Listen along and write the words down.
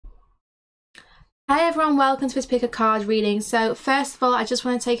Hi everyone, welcome to this pick a card reading. So first of all, I just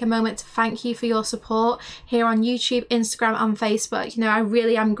want to take a moment to thank you for your support here on YouTube, Instagram and Facebook. You know, I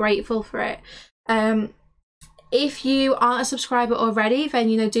really am grateful for it. If you aren't a subscriber already, then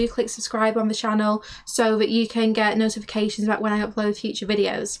do click subscribe on the channel so that you can get notifications about when I upload future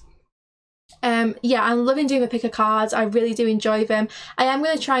videos. Yeah, I'm loving doing the pick a cards. I really do enjoy them. I am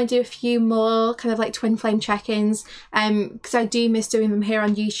going to try and do a few more kind of like twin flame check-ins because I do miss doing them here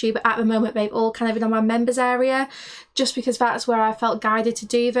on YouTube. But at the moment they've all kind of been on my members area just because that's where I felt guided to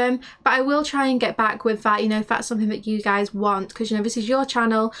do them. But I will try and get back with that, if that's something that you guys want, because this is your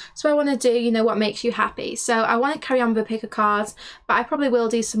channel, so I want to do what makes you happy. So I want to carry on with the pick a cards, but I probably will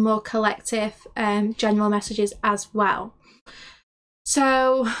do some more collective general messages as well.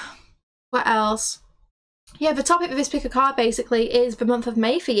 So what else? Yeah, the topic of this pick a card basically is the month of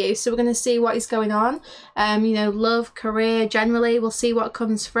May for you. So we're going to see what is going on. Love, career, generally. We'll see what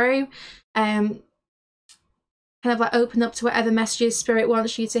comes through. Kind of like open up to whatever messages Spirit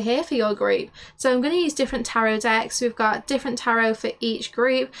wants you to hear for your group. So I'm going to use different tarot decks. We've got different tarot for each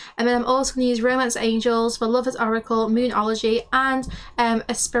group. And then I'm also going to use Romance Angels, the Lover's Oracle, Moonology, and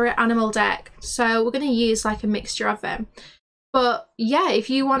a Spirit Animal deck. So we're going to use like a mixture of them. But yeah, if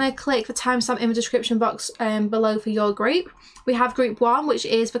you want to click the timestamp in the description box below for your group, we have group 1, which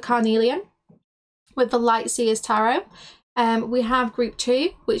is the Carnelian with the Light Seers Tarot. We have group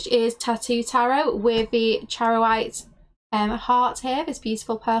 2, which is Tattoo Tarot with the Charoite heart here, this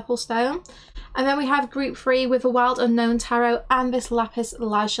beautiful purple stone. And then we have group 3 with the Wild Unknown Tarot and this Lapis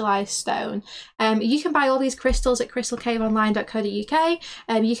Lazuli stone. You can buy all these crystals at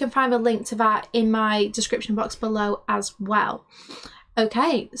crystalcaveonline.co.uk. You can find a link to that in my description box below as well.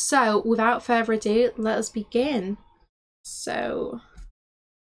 Okay, so without further ado, let us begin. So,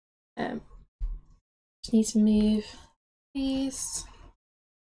 just need to move these.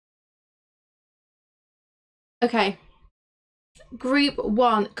 Okay. Group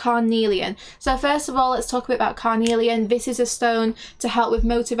 1, Carnelian. So first of all, let's talk a bit about Carnelian. This is a stone to help with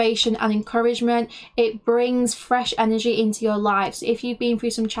motivation and encouragement. It brings fresh energy into your life. So if you've been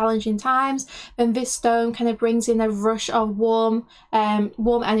through some challenging times, then this stone kind of brings in a rush of warm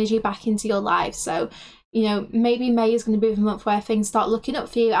energy back into your life. So maybe May is going to be the month where things start looking up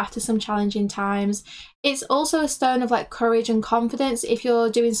for you after some challenging times. It's also a stone of like courage and confidence if you're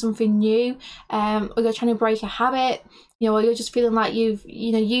doing something new, or you're trying to break a habit, or you're just feeling like you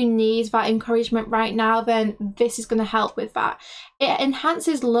need that encouragement right now, then this is going to help with that. It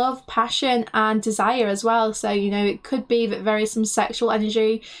enhances love, passion and desire as well. So it could be that there is some sexual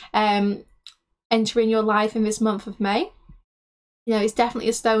energy entering your life in this month of May. It's definitely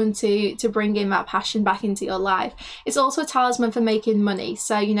a stone to bring in that passion back into your life. It's also a talisman for making money.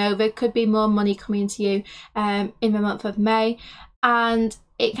 So, there could be more money coming to you in the month of May. And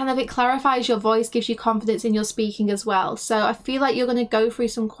it clarifies your voice, gives you confidence in your speaking as well. So I feel like you're going to go through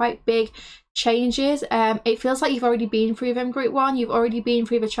some quite big changes. It feels like you've already been through them, group 1. You've already been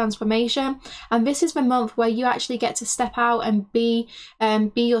through the transformation. And this is the month where you actually get to step out and be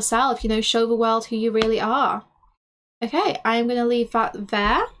yourself, show the world who you really are. Okay, I'm going to leave that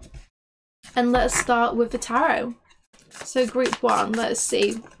there and let's start with the tarot. So group 1, let's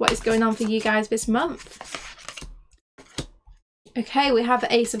see what is going on for you guys this month. Okay, we have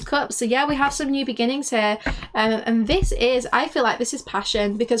the Ace of Cups. So yeah, we have some new beginnings here. And this is, I feel like this is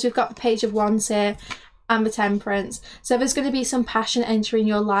passion because we've got the Page of Wands here and the Temperance. So there's going to be some passion entering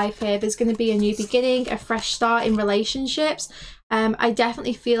your life here. There's going to be a new beginning, a fresh start in relationships. I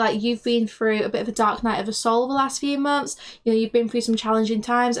definitely feel like you've been through a bit of a dark night of the soul the last few months. You've been through some challenging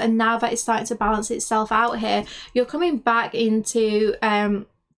times, and now that it's starting to balance itself out here, you're coming back into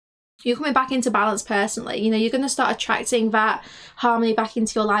balance personally. You're going to start attracting that harmony back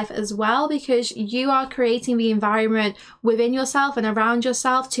into your life as well, because you are creating the environment within yourself and around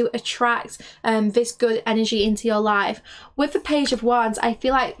yourself to attract this good energy into your life. With the Page of Wands, I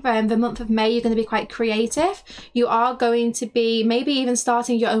feel like the month of May you're going to be quite creative. You are going to be maybe even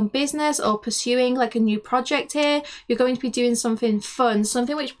starting your own business or pursuing like a new project here. You're going to be doing something fun,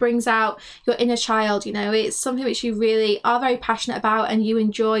 something which brings out your inner child. It's something which you really are very passionate about and you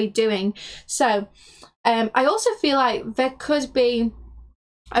enjoy doing. So I also feel like there could be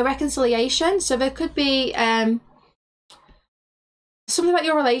a reconciliation. So there could be something about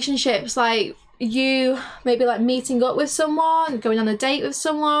your relationships, like you maybe like meeting up with someone, going on a date with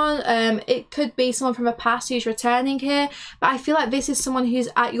someone. It could be someone from a past who's returning here, but I feel like this is someone who's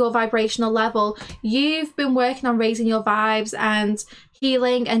at your vibrational level. You've been working on raising your vibes and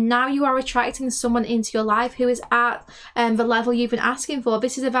healing, and now you are attracting someone into your life who is at the level you've been asking for.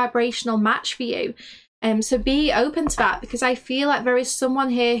 This is a vibrational match for you. So be open to that, because I feel like there is someone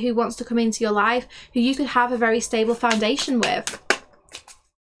here who wants to come into your life who you could have a very stable foundation with.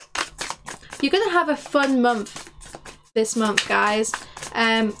 You're going to have a fun month this month, guys.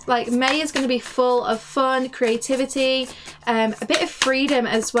 Like May is going to be full of fun, creativity, a bit of freedom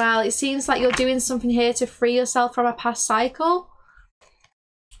as well. It seems like you're doing something here to free yourself from a past cycle.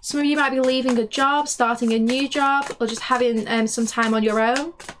 Some of you might be leaving a job, starting a new job, or just having some time on your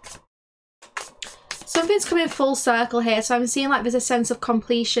own. Something's coming full circle here, so I'm seeing like there's a sense of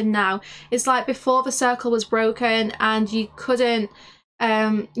completion now. It's like before the circle was broken and you couldn't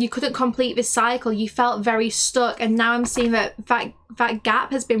complete this cycle. You felt very stuck, and now I'm seeing that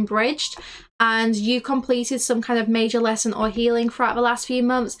gap has been bridged, and you completed some kind of major lesson or healing throughout the last few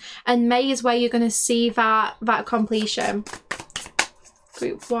months, and May is where you're going to see that completion.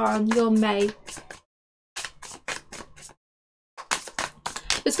 Group 1, your May.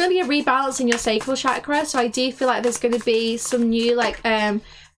 There's going to be a rebalance in your sacral chakra, so I do feel like there's going to be some new like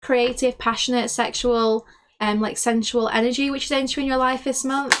creative, passionate, sexual, like sensual energy which is entering your life this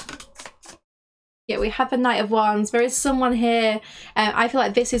month. Yeah, we have the Knight of Wands. There is someone here, I feel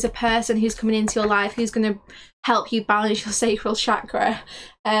like this is a person who's coming into your life who's going to help you balance your sacral chakra.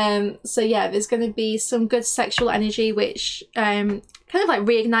 So yeah, there's going to be some good sexual energy which kind of like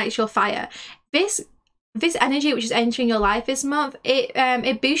reignites your fire. This energy which is entering your life this month,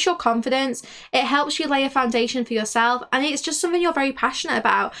 it boosts your confidence, it helps you lay a foundation for yourself, and it's just something you're very passionate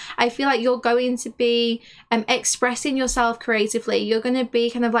about. I feel like you're going to be expressing yourself creatively. You're going to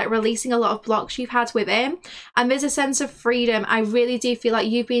be kind of like releasing a lot of blocks you've had within, and there's a sense of freedom. I really do feel like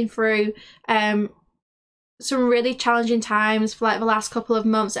you've been through some really challenging times for like the last couple of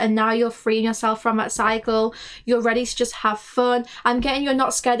months, and now you're freeing yourself from that cycle. You're ready to just have fun. I'm getting you're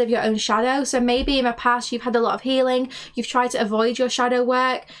not scared of your own shadow. So maybe in the past you've had a lot of healing, you've tried to avoid your shadow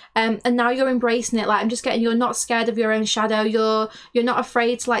work, and now you're embracing it. Like I'm just getting you're not scared of your own shadow. You're not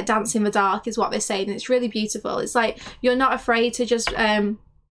afraid to like dance in the dark is what they're saying. It's really beautiful. It's like you're not afraid to just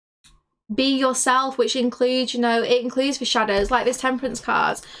be yourself, which includes, you know, it includes the shadows, like this Temperance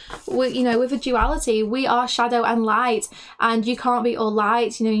card. You know, with a duality, we are shadow and light, and you can't be all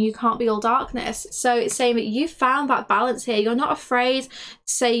light, you know, you can't be all darkness. So it's saying that you found that balance here. You're not afraid to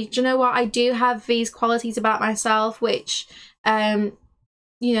say, do you know what, I do have these qualities about myself which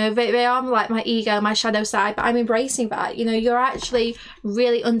you know, they are like my ego, my shadow side, but I'm embracing that. You know, you're actually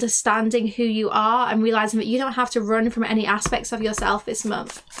really understanding who you are and realizing that you don't have to run from any aspects of yourself this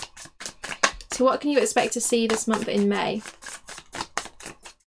month. So what can you expect to see this month in May?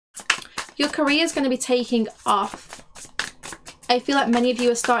 Your career is going to be taking off. I feel like many of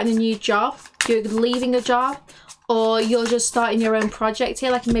you are starting a new job, you're leaving a job, or you're just starting your own project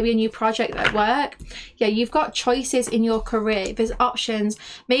here, like maybe a new project at work. Yeah, you've got choices in your career. There's options.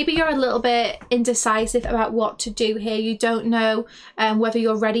 Maybe you're a little bit indecisive about what to do here. You don't know whether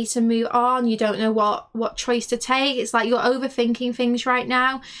you're ready to move on. You don't know what choice to take. It's like you're overthinking things right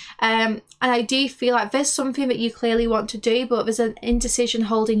now. And I do feel like there's something that you clearly want to do, but there's an indecision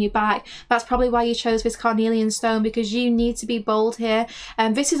holding you back. That's probably why you chose this Carnelian stone, because you need to be bold here.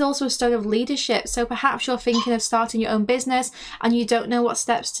 And this is also a stone of leadership. So perhaps you're thinking of starting your own business and you don't know what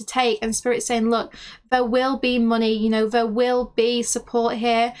steps to take, and Spirit's saying, look, there will be money, you know, there will be support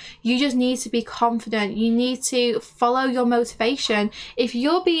here. You just need to be confident. You need to follow your motivation. If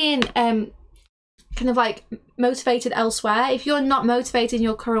you're being kind of like motivated elsewhere, if you're not motivated in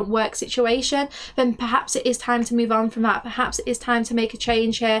your current work situation, then perhaps it is time to move on from that. Perhaps it is time to make a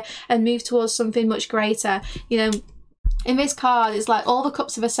change here and move towards something much greater. You know, in this card, it's like all the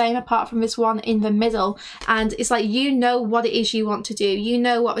cups are the same apart from this one in the middle, and it's like you know what it is you want to do, you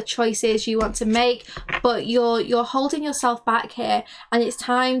know what the choice is you want to make, but you're holding yourself back here, and it's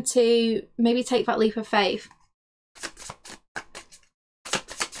time to maybe take that leap of faith.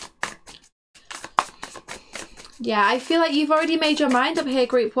 Yeah, I feel like you've already made your mind up here,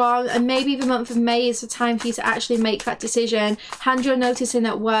 Group 1, and maybe the month of May is the time for you to actually make that decision. Hand your notice in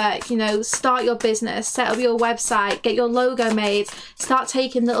at work, you know, start your business, set up your website, get your logo made, start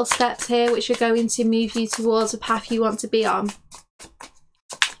taking little steps here which are going to move you towards the path you want to be on.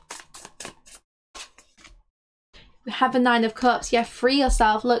 We have the Nine of Cups. Yeah, free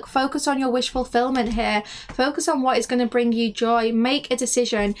yourself. Look, focus on your wish fulfillment here. Focus on what is going to bring you joy. Make a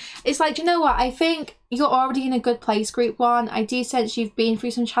decision. It's like, do you know what? I think you're already in a good place, group one. I do sense you've been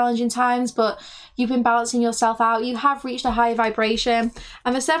through some challenging times, but you've been balancing yourself out. You have reached a higher vibration.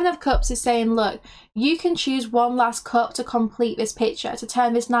 And the Seven of Cups is saying, look, you can choose one last cup to complete this picture, to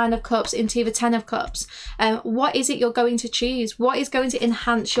turn this Nine of Cups into the Ten of Cups. What is it you're going to choose? What is going to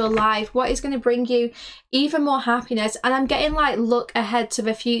enhance your life? What is going to bring you even more happiness? And I'm getting like, look ahead to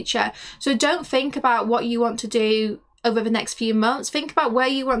the future. So don't think about what you want to do over the next few months. Think about where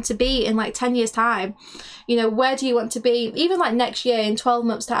you want to be in like 10 years time. You know, where do you want to be even like next year, in 12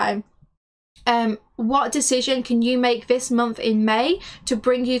 months time? What decision can you make this month in May to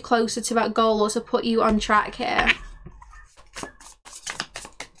bring you closer to that goal, or to put you on track here?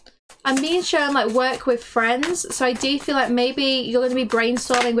 I'm being shown like work with friends, so I do feel like maybe you're going to be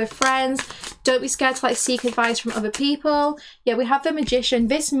brainstorming with friends. Don't be scared to like seek advice from other people. Yeah, we have the Magician.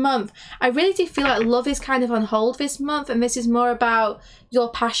 This month, I really do feel like love is kind of on hold this month, and this is more about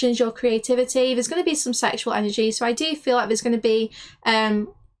your passions, your creativity. There's going to be some sexual energy, so I do feel like there's going to be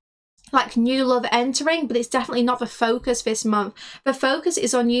like new love entering, but it's definitely not the focus this month. The focus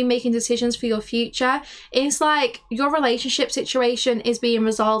is on you making decisions for your future. It's like your relationship situation is being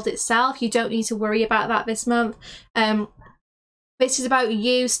resolved itself. You don't need to worry about that this month. This is about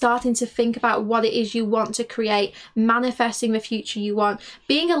you starting to think about what it is you want to create, manifesting the future you want,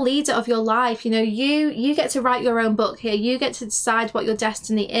 being a leader of your life. You know, you get to write your own book here. You get to decide what your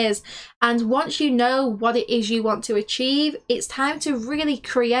destiny is. And once you know what it is you want to achieve, it's time to really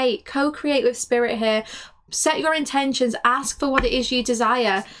create, co-create with spirit here. Set your intentions, ask for what it is you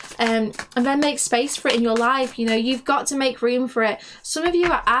desire, and then make space for it in your life. You know, you've got to make room for it. Some of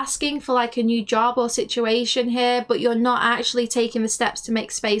you are asking for like a new job or situation here, but you're not actually taking the steps to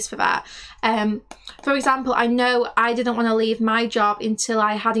make space for that. For example, I know I didn't want to leave my job until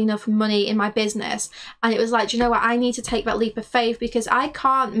I had enough money in my business, and it was like, do you know what, I need to take that leap of faith, because I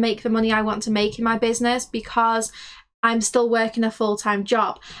can't make the money I want to make in my business because I'm still working a full-time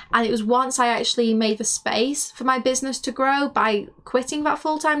job. And it was once I actually made the space for my business to grow by quitting that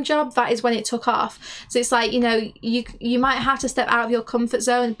full-time job, that is when it took off. So it's like, you know, you might have to step out of your comfort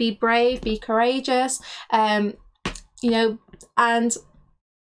zone, be brave, be courageous, you know, and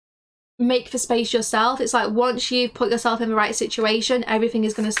make the space yourself. It's like once you've put yourself in the right situation, everything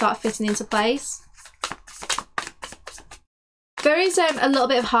is going to start fitting into place. There is a little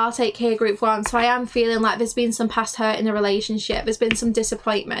bit of heartache here, group one, so I am feeling like there's been some past hurt in a relationship. There's been some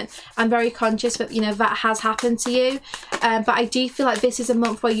disappointment. I'm very conscious that, you know, that has happened to you, but I do feel like this is a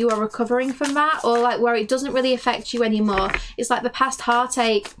month where you are recovering from that, or like where it doesn't really affect you anymore. It's like the past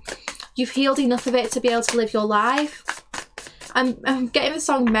heartache, you've healed enough of it to be able to live your life. I'm getting the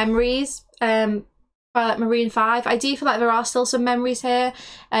song Memories by like Maroon 5. I do feel like there are still some memories here,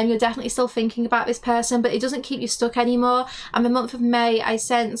 and you're definitely still thinking about this person, but it doesn't keep you stuck anymore. And the month of May, I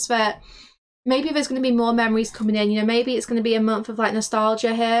sense that maybe there's going to be more memories coming in. You know, maybe it's going to be a month of like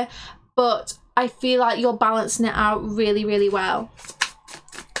nostalgia here, but I feel like you're balancing it out really, really well.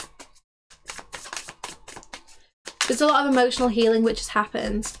 There's a lot of emotional healing which has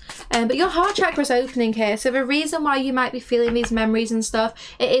happened. But your heart chakra is opening here. So the reason why you might be feeling these memories and stuff,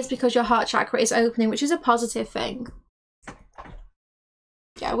 it is because your heart chakra is opening, which is a positive thing.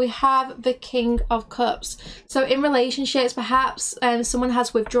 Yeah, we have the King of Cups. So in relationships, perhaps someone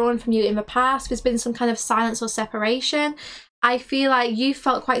has withdrawn from you in the past. There's been some kind of silence or separation. I feel like you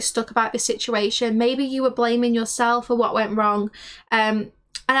felt quite stuck about this situation. Maybe you were blaming yourself for what went wrong.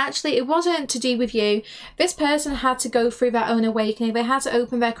 And actually, it wasn't to do with you. This person had to go through their own awakening. They had to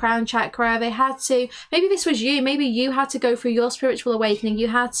open their crown chakra. They had to, maybe this was you. Maybe you had to go through your spiritual awakening. You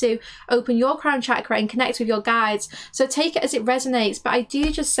had to open your crown chakra and connect with your guides. So take it as it resonates. But I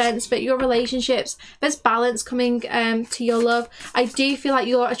do just sense that your relationships, there's balance coming to your love. I do feel like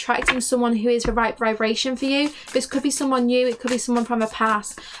you're attracting someone who is the right vibration for you. This could be someone new. It could be someone from the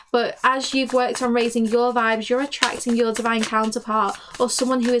past. But as you've worked on raising your vibes, you're attracting your divine counterpart, or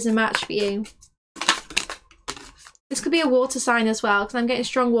someone who is a match for you. This could be a water sign as well, because I'm getting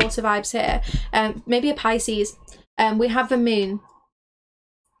strong water vibes here. Maybe a Pisces. We have the moon.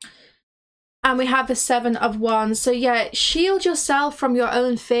 And we have the Seven of Wands. So yeah, shield yourself from your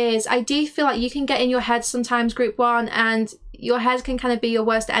own fears. I do feel like you can get in your head sometimes, group one, and your head can kind of be your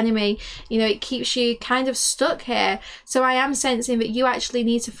worst enemy. You know, it keeps you kind of stuck here. So I am sensing that you actually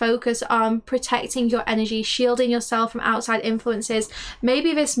need to focus on protecting your energy, shielding yourself from outside influences.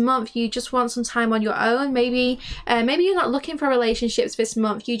 Maybe this month you just want some time on your own. Maybe you're not looking for relationships this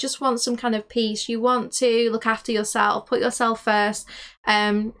month. You just want some kind of peace. You want to look after yourself, put yourself first.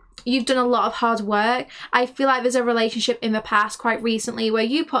 you've done a lot of hard work. I feel like there's a relationship in the past quite recently where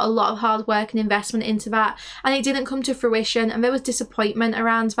you put a lot of hard work and investment into that and it didn't come to fruition, and there was disappointment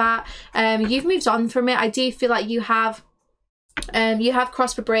around that. You've moved on from it. I do feel like you have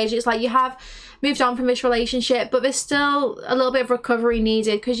crossed the bridge. It's like you have moved on from this relationship, but there's still a little bit of recovery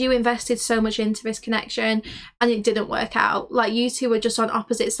needed because you invested so much into this connection and it didn't work out. Like, you two were just on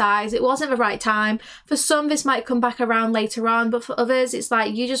opposite sides. It wasn't the right time. For some, this might come back around later on, but for others, it's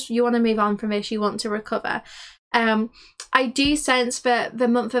like you want to move on from this, you want to recover. I do sense that the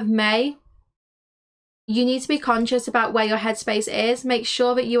month of May, you need to be conscious about where your headspace is. Make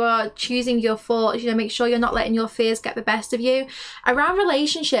sure that you are choosing your thoughts, you know, make sure you're not letting your fears get the best of you. Around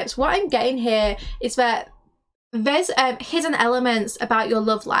relationships, what I'm getting here is that there's hidden elements about your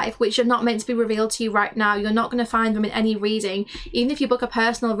love life which are not meant to be revealed to you right now. You're not going to find them in any reading. Even if you book a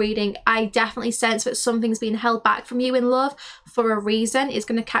personal reading, I definitely sense that something's being held back from you in love for a reason. It's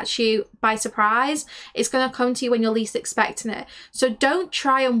going to catch you by surprise. It's going to come to you when you're least expecting it. So don't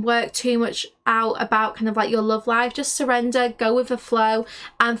try and work too much out about kind of like your love life. Just surrender, go with the flow,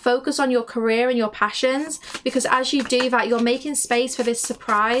 and focus on your career and your passions, because as you do that, you're making space for this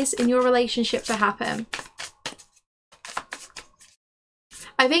surprise in your relationship to happen.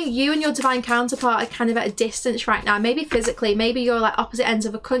 I think you and your divine counterpart are kind of at a distance right now, maybe physically, maybe you're like opposite ends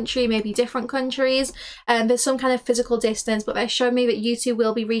of a country, maybe different countries, and there's some kind of physical distance, but they're showing me that you two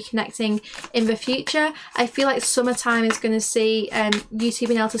will be reconnecting in the future. I feel like summertime is going to see you two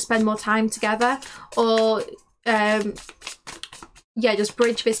being able to spend more time together, or yeah, just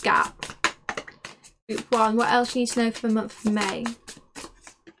bridge this gap. Group 1, what else you need to know for the month of May?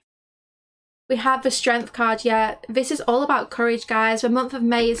 We have the Strength card. Yeah, this is all about courage, guys. The month of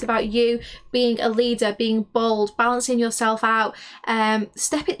May is about you being a leader, being bold, balancing yourself out,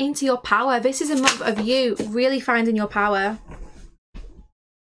 stepping into your power. This is a month of you really finding your power.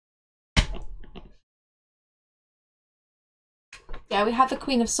 Yeah, we have the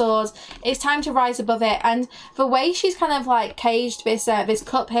Queen of Swords. It's time to rise above it. And the way she's kind of like caged this this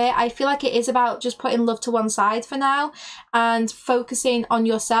cup here, I feel like it is about just putting love to one side for now and focusing on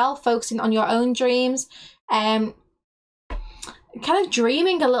yourself, focusing on your own dreams. Kind of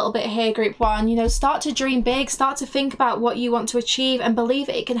dreaming a little bit here, Group 1. You know, start to dream big, start to think about what you want to achieve and believe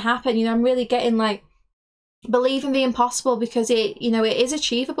it can happen. You know, I'm really getting like, believe in the impossible, because it, you know, it is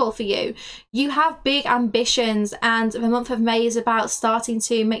achievable for you. You have big ambitions, and the month of May is about starting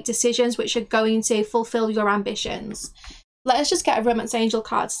to make decisions which are going to fulfill your ambitions. Let's just get a Romance Angel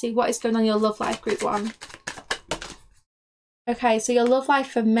card to see what is going on in your love life, Group 1. Okay, so your love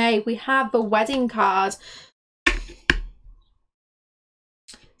life for May, we have the Wedding card.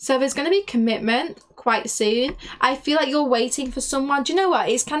 So there's going to be commitment quite soon. I feel like you're waiting for someone. Do you know what?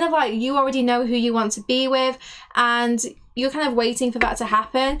 It's kind of like you already know who you want to be with and you're kind of waiting for that to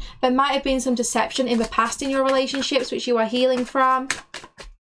happen. There might have been some deception in the past in your relationships which you are healing from.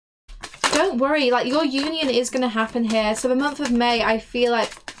 Don't worry, like your union is going to happen here. So the month of May, I feel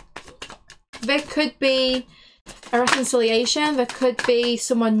like there could be a reconciliation, there could be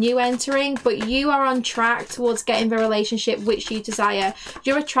someone new entering, but you are on track towards getting the relationship which you desire.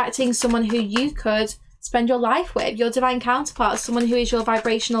 You're attracting someone who you could spend your life with, your divine counterpart, someone who is your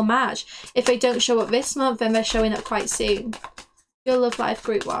vibrational match. If they don't show up this month, then they're showing up quite soon. Your love life,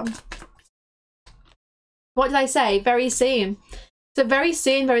 Group 1. What did I say? Very soon. So very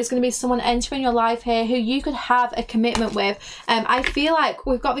soon there is going to be someone entering your life here who you could have a commitment with. I feel like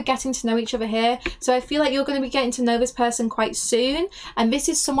we've got the getting to know each other here. So I feel like you're going to be getting to know this person quite soon. And this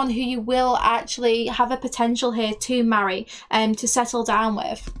is someone who you will actually have a potential here to marry and to settle down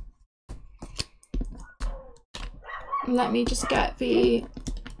with. Let me just get the...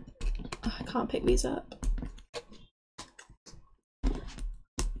 Oh, I can't pick these up.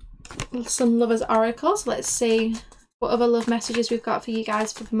 Some Lovers Oracles. Let's see what other love messages we've got for you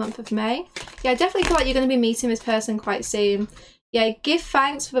guys for the month of May. Yeah, I definitely feel like you're going to be meeting this person quite soon. Yeah, give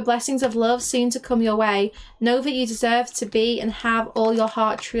thanks for the blessings of love soon to come your way. Know that you deserve to be and have all your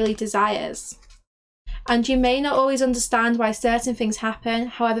heart truly desires. And you may not always understand why certain things happen.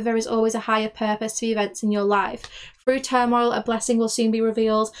 However, there is always a higher purpose to the events in your life. Through turmoil, a blessing will soon be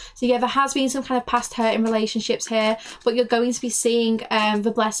revealed. So yeah, there has been some kind of past hurt in relationships here, but you're going to be seeing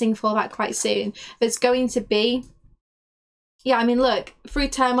the blessing for that quite soon. There's going to be... Yeah, I mean, look, through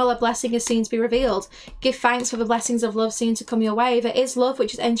turmoil, a blessing is soon to be revealed. Give thanks for the blessings of love soon to come your way. There is love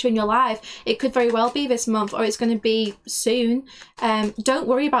which is entering your life. It could very well be this month, or it's going to be soon. Don't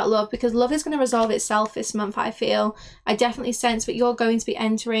worry about love, because love is going to resolve itself this month, I feel. I definitely sense that you're going to be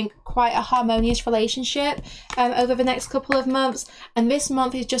entering quite a harmonious relationship over the next couple of months. And this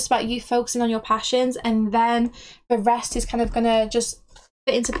month is just about you focusing on your passions, and then the rest is kind of going to just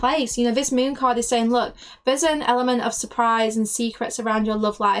fit into place. You know, this moon card is saying, look, there's an element of surprise and secrets around your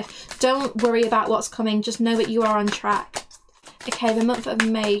love life. Don't worry about what's coming. Just know that you are on track. Okay, the month of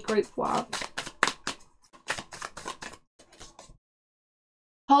May, group 1.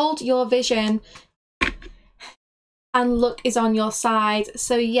 Hold your vision and luck is on your side.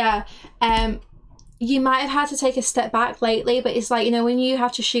 So yeah, you might have had to take a step back lately, but it's like, you know, when you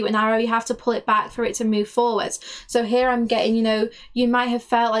have to shoot an arrow, you have to pull it back for it to move forwards. So here I'm getting, you know, you might have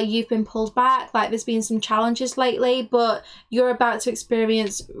felt like you've been pulled back, like there's been some challenges lately, but you're about to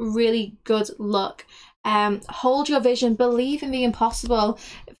experience really good luck. Hold your vision, believe in the impossible.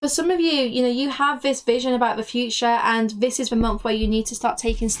 For some of you, you know, you have this vision about the future, and this is the month where you need to start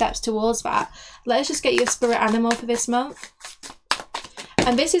taking steps towards that. Let's just get you a spirit animal for this month.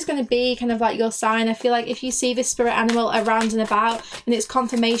 And this is going to be kind of like your sign. I feel like if you see this spirit animal around and about, and it's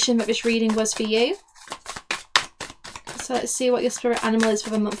confirmation that this reading was for you. So let's see what your spirit animal is for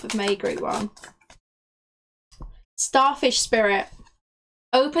the month of May, group 1. Starfish spirit.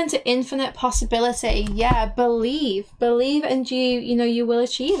 Open to infinite possibility. Yeah, believe and you know, you will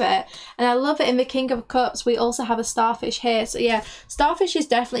achieve it. And I love it in the King of Cups we also have a starfish here. So yeah, starfish is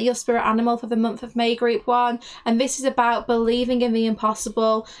definitely your spirit animal for the month of May, group 1, and this is about believing in the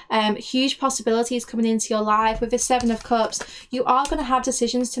impossible. Huge possibilities coming into your life. With the 7 of Cups, you are going to have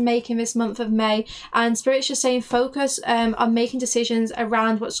decisions to make in this month of May, and spirit's just saying focus on making decisions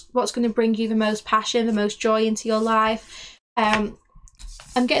around what's going to bring you the most passion, the most joy into your life.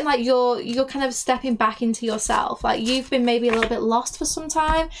 I'm getting like you're kind of stepping back into yourself. Like you've been maybe a little bit lost for some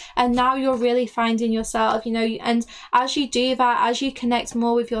time, and now you're really finding yourself, you know. And as you do that, as you connect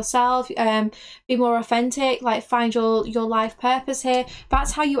more with yourself, be more authentic, like find your life purpose here,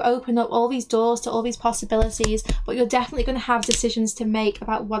 that's how you open up all these doors to all these possibilities. But you're definitely going to have decisions to make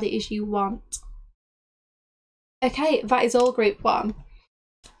about what it is you want. Okay, that is all group 1.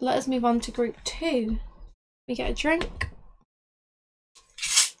 Let us move on to group 2. We get a drink.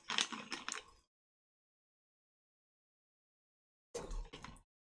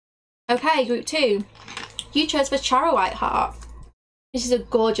 Okay, group 2, you chose the Charoite heart. This is a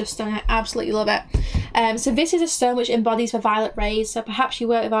gorgeous stone, I absolutely love it. So this is a stone which embodies the violet rays, so perhaps you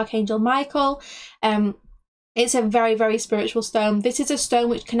work with Archangel Michael. It's a very, very spiritual stone. This is a stone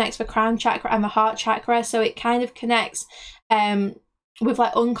which connects the crown chakra and the heart chakra, so it kind of connects with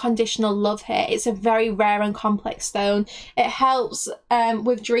like unconditional love here. It's a very rare and complex stone. It helps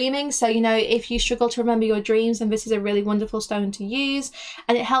with dreaming, so you know, if you struggle to remember your dreams, then this is a really wonderful stone to use.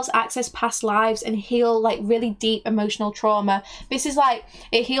 And it helps access past lives and heal like really deep emotional trauma. This is like,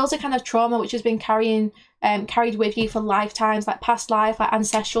 it heals a kind of trauma which has been carried with you for lifetimes, like past life, like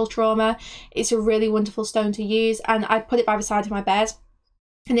ancestral trauma. It's a really wonderful stone to use, and I put it by the side of my bed,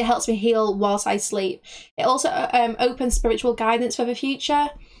 and it helps me heal whilst I sleep. It also opens spiritual guidance for the future.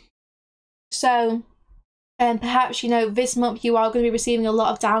 So perhaps, you know, this month you are going to be receiving a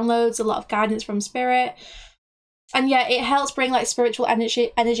lot of downloads, a lot of guidance from spirit. And yeah, it helps bring like spiritual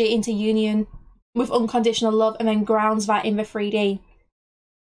energy into union with unconditional love, and then grounds that in the 3D.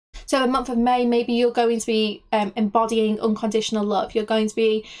 So the month of May, maybe you're going to be embodying unconditional love. You're going to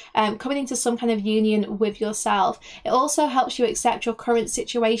be coming into some kind of union with yourself. It also helps you accept your current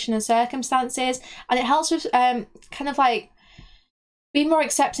situation and circumstances, and it helps with kind of like be more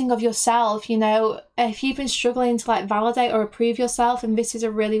accepting of yourself. You know, if you've been struggling to like validate or approve yourself, and this is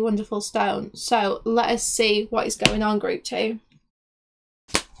a really wonderful stone. So let us see what is going on, group 2.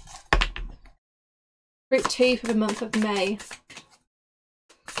 Group 2 for the month of May.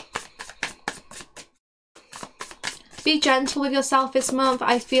 Be gentle with yourself this month.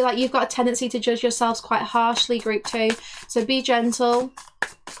 I feel like you've got a tendency to judge yourselves quite harshly, group 2. So be gentle.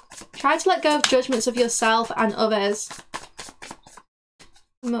 Try to let go of judgments of yourself and others.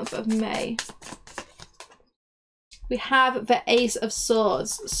 Month of May. We have the Ace of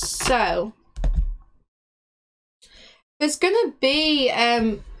Swords. So there's going to be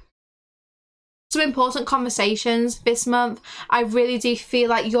some important conversations this month. I really do feel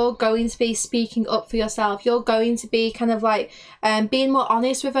like you're going to be speaking up for yourself. You're going to be kind of like being more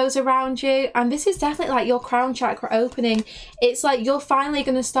honest with those around you. And this is definitely like your crown chakra opening. It's like you're finally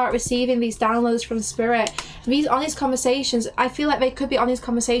going to start receiving these downloads from spirit. These honest conversations, I feel like they could be honest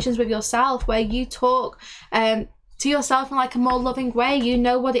conversations with yourself, where you talk to yourself in like a more loving way. You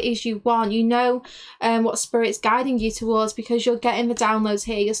know what it is you want. You know what spirit's guiding you towards, because you're getting the downloads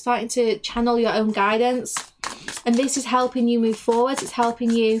here. You're starting to channel your own guidance, and this is helping you move forward. It's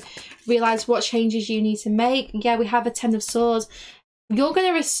helping you realize what changes you need to make. Yeah, we have a 10 of Swords. You're going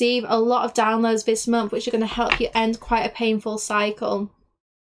to receive a lot of downloads this month, which are going to help you end quite a painful cycle.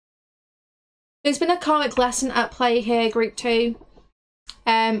 There's been a karmic lesson at play here, group 2.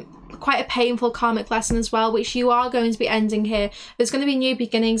 quite a painful karmic lesson as well, which you are going to be ending here. There's going to be new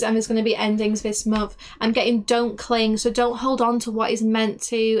beginnings and there's going to be endings this month. I'm getting don't cling, so don't hold on to what is meant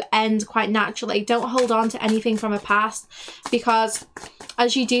to end quite naturally. Don't hold on to anything from a past, because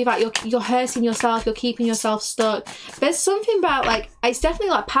as you do that, you're hurting yourself, you're keeping yourself stuck. There's something about, like, it's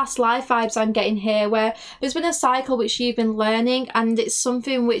definitely like past life vibes I'm getting here, where there's been a cycle which you've been learning, and it's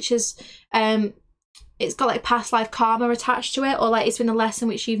something which is it's got like past life karma attached to it, or like it's been a lesson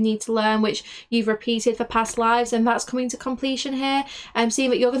which you need to learn, which you've repeated for past lives, and that's coming to completion here. I'm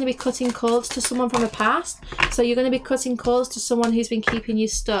seeing that you're going to be cutting cords to someone from the past. So you're going to be cutting cords to someone who's been keeping you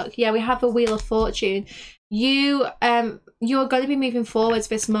stuck. Yeah, we have the Wheel of Fortune. You're going to be moving forwards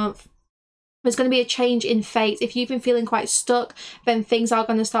this month. There's going to be a change in fate. If you've been feeling quite stuck, then things are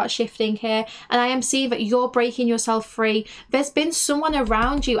going to start shifting here. And I am seeing that you're breaking yourself free. There's been someone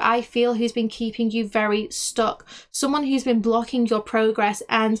around you, I feel, who's been keeping you very stuck. Someone who's been blocking your progress,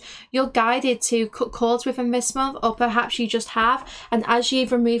 and you're guided to cut cords with them this month, or perhaps you just have. And as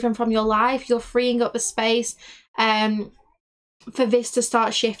you've removed them from your life, you're freeing up the space for this to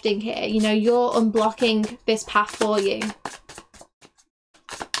start shifting here. You know, you're unblocking this path for you.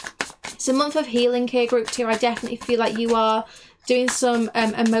 It's a month of healing here, group 2. I definitely feel like you are doing some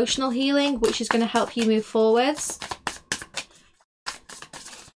emotional healing, which is going to help you move forwards.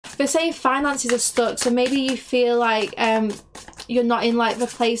 They're saying finances are stuck, so maybe you feel like you're not in like the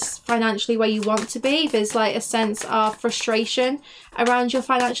place financially where you want to be. There's like a sense of frustration around your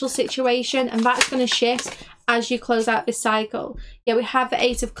financial situation, and that's going to shift as you close out this cycle. Yeah, we have the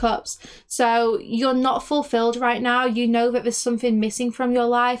 8 of Cups. So you're not fulfilled right now. You know that there's something missing from your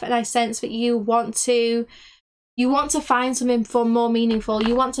life, and I sense that you want to find something for more meaningful.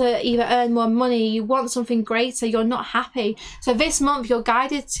 You want to either earn more money, you want something greater, you're not happy. So this month you're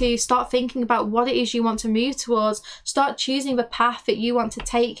guided to start thinking about what it is you want to move towards. Start choosing the path that you want to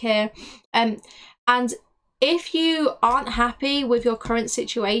take here. And if you aren't happy with your current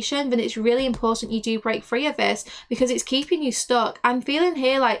situation, then it's really important you do break free of this, because it's keeping you stuck. I'm feeling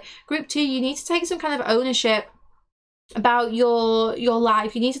here like group 2, you need to take some kind of ownership about your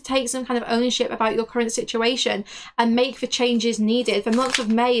life. You need to take some kind of ownership about your current situation and make the changes needed. The month of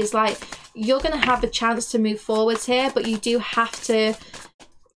May is like you're going to have the chance to move forwards here, but you do have to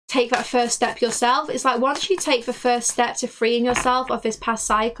take that first step yourself. It's like once you take the first step to freeing yourself of this past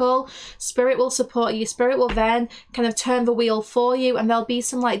cycle, Spirit will support you. Spirit will then kind of turn the wheel for you, and there'll be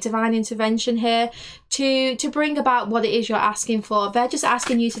some like divine intervention here to bring about what it is you're asking for. They're just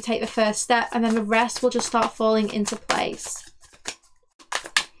asking you to take the first step, and then the rest will just start falling into place.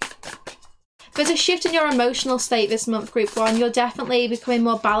 There's a shift in your emotional state this month, group 1. You're definitely becoming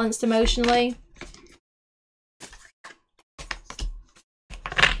more balanced emotionally.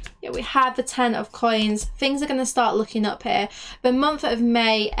 We have the 10 of Coins. Things are going to start looking up here. The month of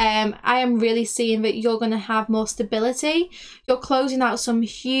May, I am really seeing that you're going to have more stability. You're closing out some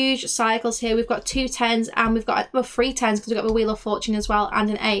huge cycles here. We've got 2 10s and we've got 3 10s, because we've got the Wheel of Fortune as well, and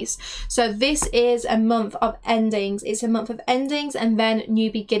an Ace. So this is a month of endings. It's a month of endings and then new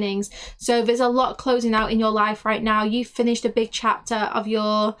beginnings. So there's a lot closing out in your life right now. You've finished a big chapter of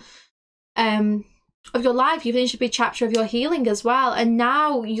your life. You finished a big chapter of your healing as well, and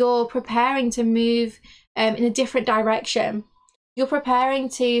now you're preparing to move in a different direction. You're preparing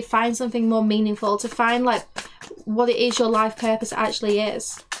to find something more meaningful, to find like what it is your life purpose actually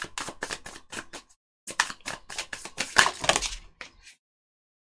is.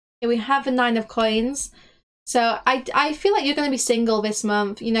 Here we have the 9 of Coins. So I feel like you're going to be single this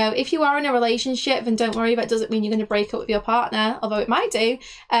month. You know, if you are in a relationship, then don't worry, that doesn't mean you're going to break up with your partner, although it might do.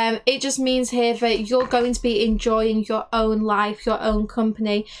 It just means here that you're going to be enjoying your own life, your own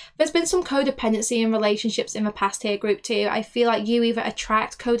company. There's been some codependency in relationships in the past here, group 2. I feel like you either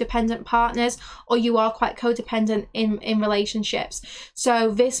attract codependent partners or you are quite codependent in relationships.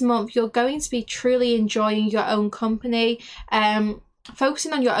 So this month you're going to be truly enjoying your own company,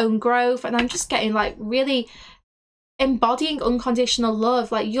 focusing on your own growth, and I'm just getting like really embodying unconditional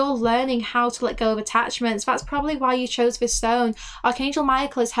love. Like you're learning how to let go of attachments. That's probably why you chose this stone. Archangel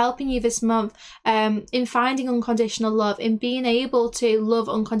Michael is helping you this month in finding unconditional love, in being able to love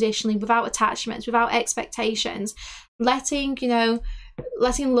unconditionally without attachments, without expectations, letting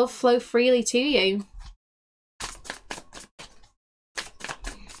love flow freely to you.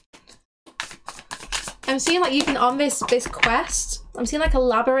 I'm seeing like you've been on this quest. I'm seeing like a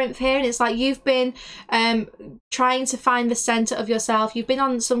labyrinth here, and it's like you've been trying to find the center of yourself. You've been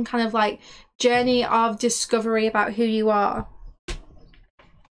on some kind of like journey of discovery about who you are.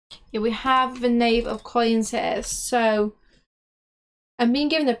 Yeah, we have the Knave of Coins here. So I'm being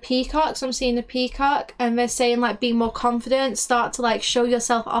given a peacock, so I'm seeing a peacock, and they're saying like be more confident, start to like show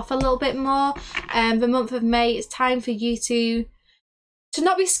yourself off a little bit more. The month of May, it's time for you to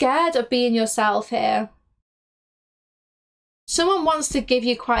not be scared of being yourself here. Someone wants to give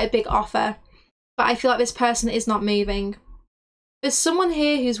you quite a big offer, but I feel like this person is not moving. There's someone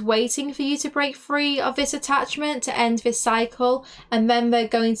here who's waiting for you to break free of this attachment, to end this cycle, and then they're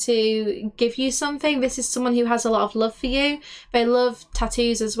going to give you something. This is someone who has a lot of love for you. They love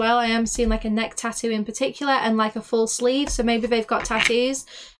tattoos as well. I am seeing like a neck tattoo in particular and like a full sleeve, so maybe they've got tattoos.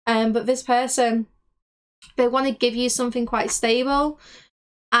 But this person, they want to give you something quite stable,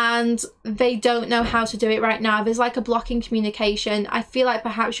 and they don't know how to do it right now. There's like a block in communication. I feel like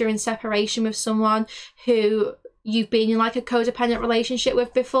perhaps you're in separation with someone who you've been in like a codependent relationship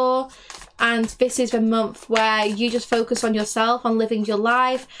with before, and this is the month where you just focus on yourself, on living your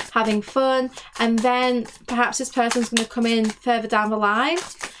life, having fun, and then perhaps this person's going to come in further down the line.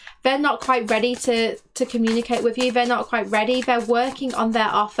 They're not quite ready to communicate with you. They're not quite ready. They're working on their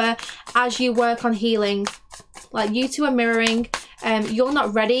offer as you work on healing. Like, you two are mirroring. You're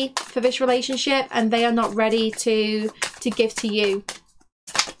not ready for this relationship, and they are not ready to give to you.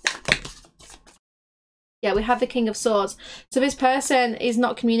 Yeah, we have the King of Swords. So this person is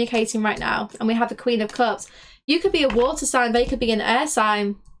not communicating right now. And we have the Queen of Cups. You could be a water sign, they could be an air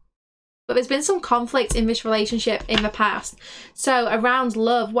sign. But there's been some conflict in this relationship in the past. So around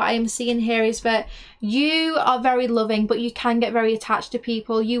love, what I am seeing here is that you are very loving, but you can get very attached to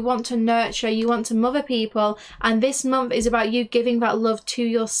people. You want to nurture, you want to mother people. And this month is about you giving that love to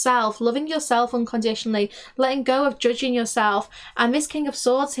yourself, loving yourself unconditionally, letting go of judging yourself. And this King of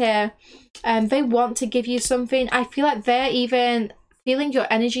Swords here, they want to give you something. I feel like they're even feeling your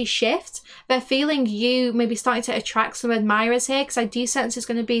energy shift. They're feeling you maybe starting to attract some admirers here, because I do sense there's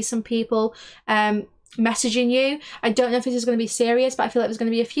going to be some people messaging you. I don't know if this is going to be serious, but I feel like there's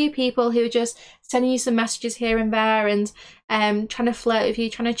going to be a few people who are just sending you some messages here and there, and trying to flirt with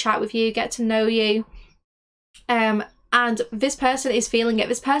you, trying to chat with you, get to know you. And this person is feeling it.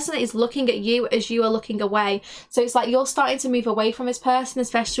 This person is looking at you as you are looking away. So it's like you're starting to move away from this person,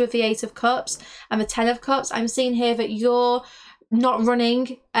 especially with the 8 of Cups and the 10 of Cups. I'm seeing here that you're not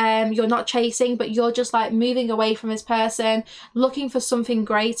running, you're not chasing, but you're just like moving away from this person, looking for something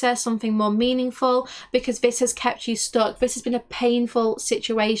greater, something more meaningful, because this has kept you stuck. This has been a painful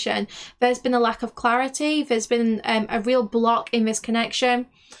situation. There's been a lack of clarity. There's been a real block in this connection.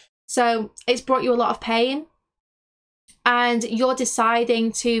 So it's brought you a lot of pain. And you're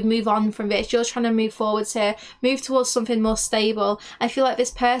deciding to move on from this. You're trying to move forwards here, move towards something more stable. I feel like this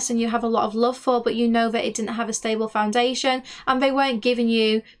person you have a lot of love for, but you know that it didn't have a stable foundation, and they weren't giving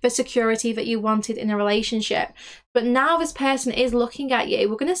you the security that you wanted in a relationship. But now this person is looking at you.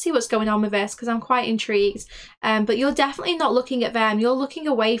 We're going to see what's going on with this, because I'm quite intrigued. But you're definitely not looking at them. You're looking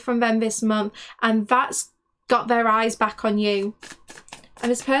away from them this month, and that's got their eyes back on you. And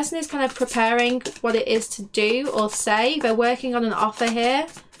this person is kind of preparing what it is to do or say. They're working on an offer here.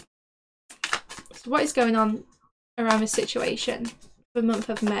 So what is going on around this situation for the month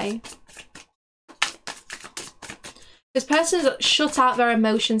of May? This person has shut out their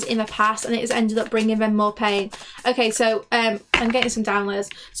emotions in the past, and it has ended up bringing them more pain. Okay, so I'm getting some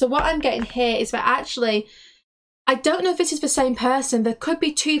downloads. So what I'm getting here is that actually, I don't know if this is the same person. There could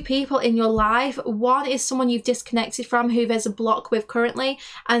be 2 people in your life. One is someone you've disconnected from, who there's a block with currently,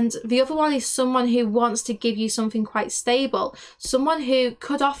 and the other one is someone who wants to give you something quite stable. Someone who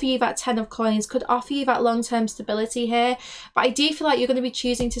could offer you that 10 of coins, could offer you that long-term stability here. But I do feel like you're going to be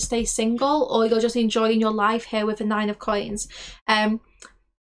choosing to stay single, or you're just enjoying your life here with the 9 of coins.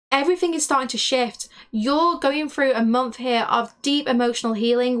 Everything is starting to shift. You're going through a month here of deep emotional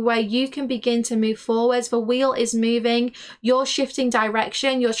healing where you can begin to move forwards. The wheel is moving. You're shifting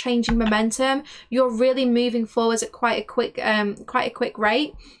direction. You're changing momentum. You're really moving forwards at quite a quick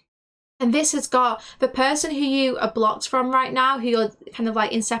rate. And this has got the person who you are blocked from right now, who you're kind of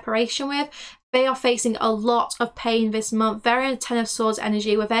like in separation with. They are facing a lot of pain this month. They're in a 10 of Swords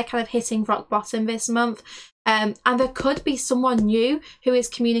energy where they're kind of hitting rock bottom this month. And there could be someone new who is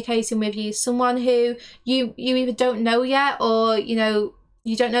communicating with you, someone who you either don't know yet, or you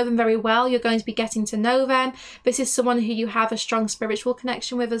don't know them very well. You're going to be getting to know them. This is someone who you have a strong spiritual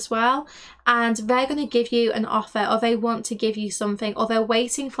connection with as well, and they're going to give you an offer, or they want to give you something, or they're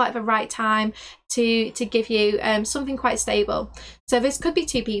waiting for like the right time to give you something quite stable. So this could be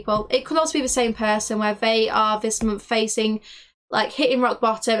 2 people. It could also be the same person where they are this month facing like hitting rock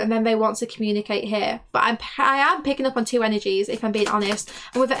bottom, and then they want to communicate here. But I am picking up on 2 energies, if I'm being honest.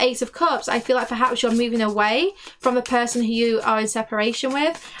 And with the 8 of Cups, I feel like perhaps you're moving away from the person who you are in separation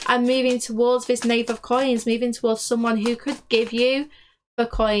with, and moving towards this Knave of Coins, moving towards someone who could give you of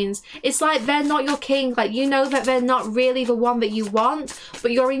coins. It's like they're not your king. Like, you know that they're not really the one that you want,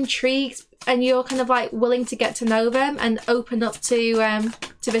 but you're intrigued and you're kind of like willing to get to know them and open up to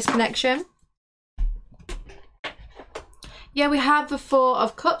this connection. Yeah, we have the Four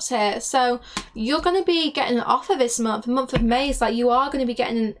of Cups here. So you're going to be getting an offer this month. The month of May is like you are going to be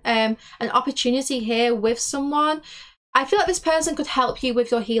getting an opportunity here with someone. I feel like this person could help you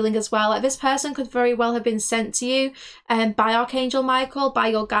with your healing as well. Like, this person could very well have been sent to you by Archangel Michael, by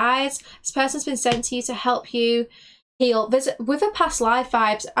your guides. This person's been sent to you to help you heal. With the past life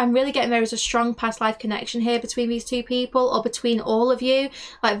vibes, I'm really getting there is a strong past life connection here between these two people, or between all of you.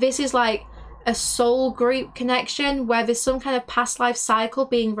 Like, this is like a soul group connection where there's some kind of past life cycle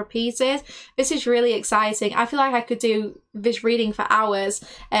being repeated. This is really exciting. I feel like I could do this reading for hours,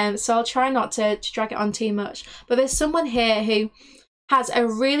 so I'll try not to drag it on too much. But there's someone here who has a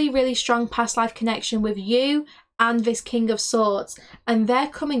really, really strong past life connection with you and this King of Swords, and they're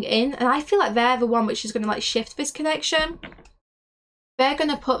coming in, and I feel like they're the one which is going to like shift this connection. They're going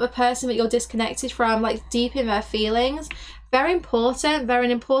to put the person that you're disconnected from like deep in their feelings. Very important. They're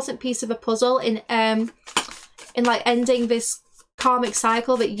an important piece of the puzzle in like ending this karmic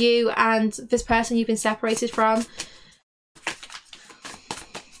cycle that you and this person you've been separated from.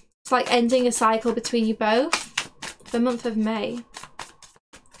 It's like ending a cycle between you both. The month of May.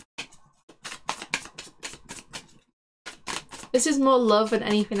 This is more love than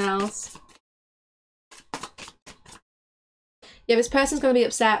anything else. Yeah, this person's going to be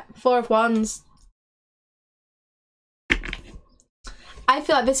upset. Four of Wands. I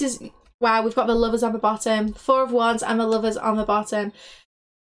feel like this is, wow, we've got the Lovers on the bottom, Four of Wands and the Lovers on the bottom.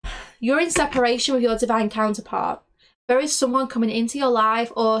 You're in separation with your divine counterpart. There is someone coming into your life,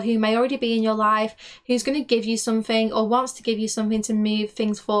 or who may already be in your life, who's going to give you something or wants to give you something to move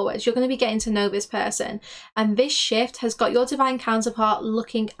things forward. You're going to be getting to know this person. And this shift has got your divine counterpart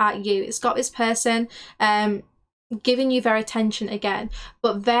looking at you. It's got this person giving you their attention again,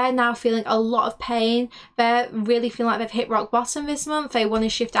 but they're now feeling a lot of pain. They're really feeling like they've hit rock bottom this month. They want to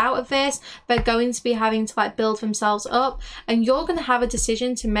shift out of this. They're going to be having to like build themselves up, and you're going to have a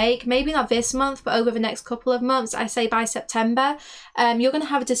decision to make. Maybe not this month, but over the next couple of months. I say by September, you're going to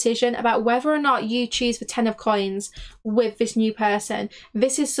have a decision about whether or not you choose the 10 of coins with this new person.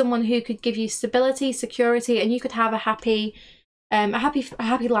 This is someone who could give you stability, security, and you could have a happy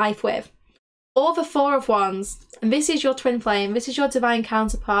life with. Or the Four of Wands, and this is your twin flame, this is your divine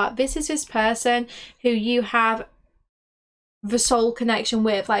counterpart, this is this person who you have the soul connection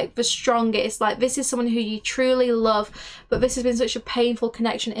with, like the strongest, like this is someone who you truly love, but this has been such a painful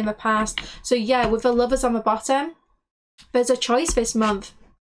connection in the past. So yeah, with the Lovers on the bottom, there's a choice this month.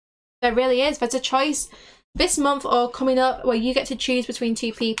 There really is. There's a choice this month or coming up where you get to choose between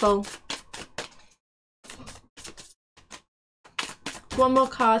two people. One more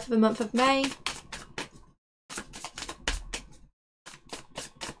card for the month of May.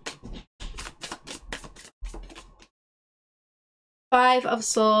 Five of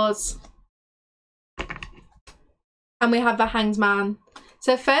Swords. And we have the Hanged Man.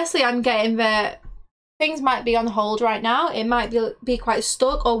 So firstly, I'm getting that things might be on hold right now. It might be quite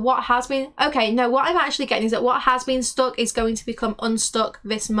stuck, or what has been... Okay, no, what I'm actually getting is that what has been stuck is going to become unstuck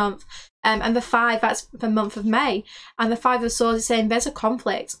this month. And the 5, that's the month of May. And the 5 of Swords is saying there's a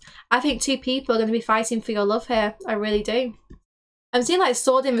conflict. I think two people are going to be fighting for your love here. I really do. I'm seeing like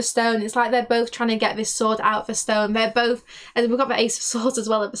sword in the stone. It's like they're both trying to get this sword out of the stone. They're both, and we've got the Ace of Swords as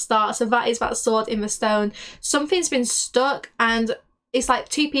well at the start. So that is that sword in the stone. Something's been stuck, and it's like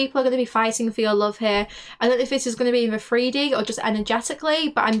two people are going to be fighting for your love here. I don't know if this is going to be in the 3D or just energetically,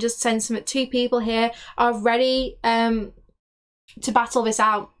 but I'm just sensing that two people here are ready to battle this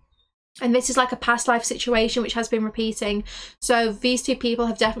out. And this is like a past life situation which has been repeating. So these two people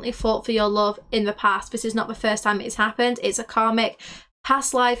have definitely fought for your love in the past. This is not the first time it's happened. It's a karmic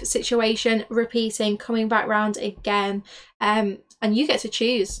past life situation repeating, coming back round again. And you get to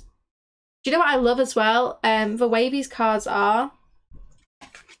choose. Do you know what I love as well? The way these cards are.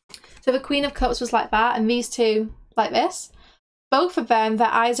 So the Queen of Cups was like that, and these two like this. Both of them, their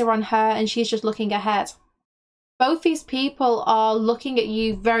eyes are on her and she's just looking ahead. Both these people are looking at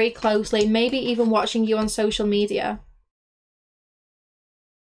you very closely, maybe even watching you on social media.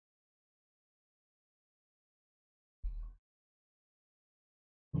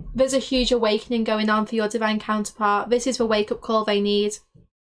 There's a huge awakening going on for your divine counterpart. This is the wake-up call they need.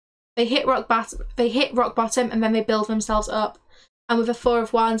 They hit rock bottom and then they build themselves up. And with the 4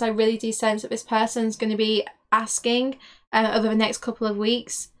 of Wands, I really do sense that this person's going to be asking over the next couple of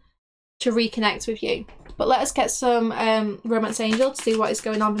weeks to reconnect with you. But let us get some Romance Angel to see what is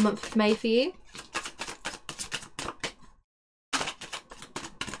going on the month of May for you.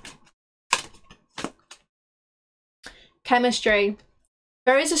 chemistry.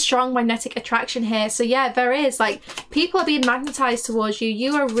 There is a strong magnetic attraction here. So yeah, there is, like, people are being magnetized towards you.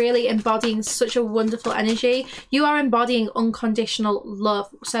 You are really embodying such a wonderful energy. You are embodying unconditional love.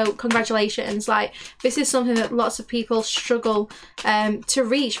 So congratulations. Like, this is something that lots of people struggle to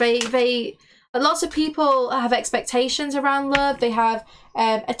reach. Lots of people have expectations around love. They have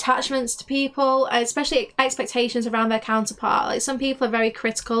attachments to people, especially expectations around their counterpart. Like, some people are very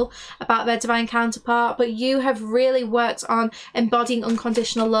critical about their divine counterpart, but you have really worked on embodying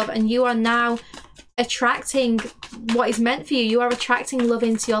unconditional love, and you are now attracting what is meant for you. You are attracting love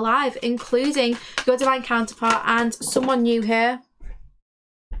into your life, including your divine counterpart and someone new here.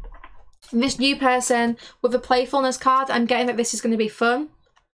 And this new person with a playfulness card, I'm getting that this is going to be fun.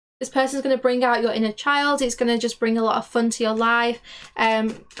 This person's going to bring out your inner child. It's going to just bring a lot of fun to your life.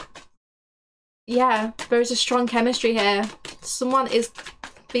 Yeah, there is a strong chemistry here. Someone is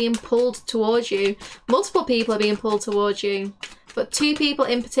being pulled towards you. Multiple people are being pulled towards you. But 2 people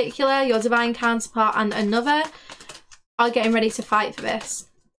in particular, your divine counterpart and another, are getting ready to fight for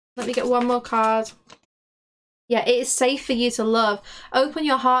this. Let me get one more card. Yeah, it is safe for you to love. Open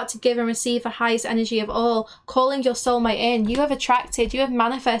your heart to give and receive the highest energy of all, calling your soulmate in. You have attracted, you have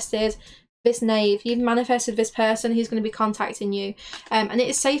manifested this knave. You've manifested this person who's going to be contacting you. And it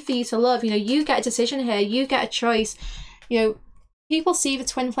is safe for you to love. You know, you get a decision here. You get a choice. You know, people see the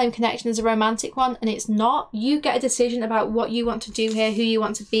twin flame connection as a romantic one, and it's not. You get a decision about what you want to do here, who you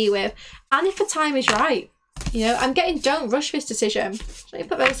want to be with, and if the time is right. You know, I'm getting, don't rush this decision. Let me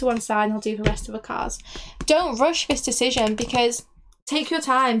put those to one side and I'll do the rest of the cards. Don't rush this decision, because take your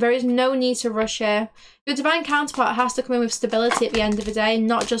time. There is no need to rush here. Your divine counterpart has to come in with stability at the end of the day,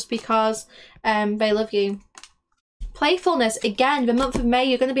 not just because they love you. Playfulness, again, the month of May,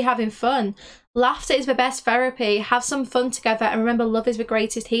 you're going to be having fun. Laughter is the best therapy. Have some fun together, and remember, love is the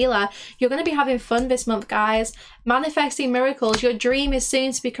greatest healer. You're going to be having fun this month, guys. Manifesting miracles. Your dream is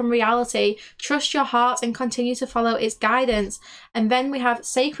soon to become reality. Trust your heart and continue to follow its guidance. And then we have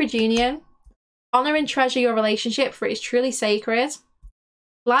sacred union. Honor and treasure your relationship, for it is truly sacred.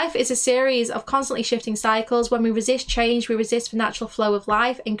 Life is a series of constantly shifting cycles. When we resist change, we resist the natural flow of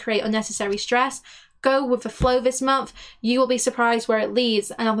life and create unnecessary stress. Go with the flow this month. You will be surprised where it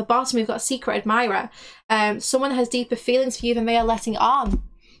leads. And on the bottom, we've got a secret admirer. Someone has deeper feelings for you than they are letting on.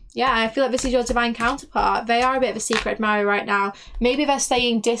 Yeah, I feel like this is your divine counterpart. They are a bit of a secret admirer right now. Maybe they're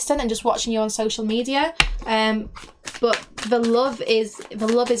staying distant and just watching you on social media. But the love is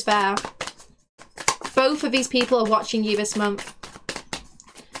there. Both of these people are watching you this month.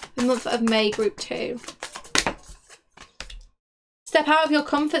 The month of May, group 2. Step out of your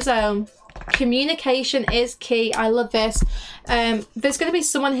comfort zone. Communication is key. I love this. There's going to be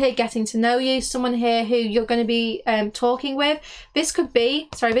someone here getting to know you, someone here who you're going to be talking with. This could be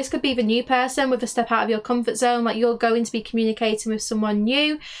the new person with a step out of your comfort zone. Like, you're going to be communicating with someone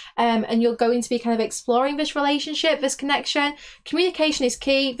new, and you're going to be kind of exploring this relationship, this connection. Communication is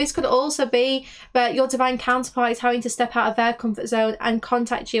key. This could also be that your divine counterpart is having to step out of their comfort zone and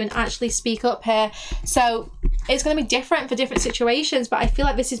contact you and actually speak up here. So it's going to be different for different situations, but I feel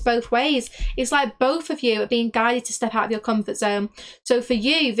like this is both ways. It's like both of you are being guided to step out of your comfort zone. So for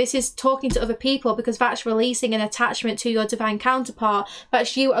you, this is talking to other people, because that's releasing an attachment to your divine counterpart.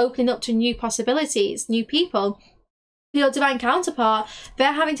 That's you opening up to new possibilities, new people. For your divine counterpart,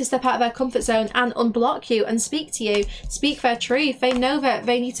 they're having to step out of their comfort zone and unblock you and speak to you, speak their truth. They know that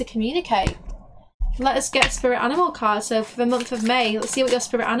they need to communicate. Let us get spirit animal cards. So for the month of May, let's see what your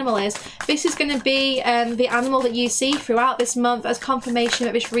spirit animal is. This is going to be the animal that you see throughout this month as confirmation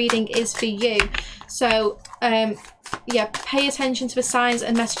that this reading is for you. So yeah, pay attention to the signs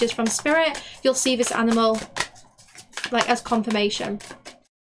and messages from spirit. You'll see this animal like as confirmation.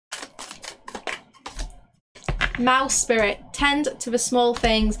 Mouse spirit, tend to the small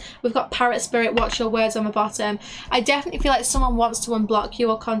things. We've got parrot spirit, watch your words on the bottom. I definitely feel like someone wants to unblock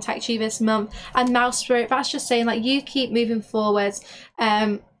you or contact you this month. And mouse spirit, that's just saying like you keep moving forwards.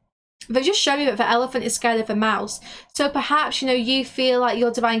 They just show me that the elephant is scared of the mouse. So perhaps, you know, you feel like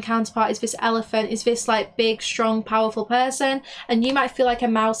your divine counterpart is this elephant, is this like big, strong, powerful person, and you might feel like a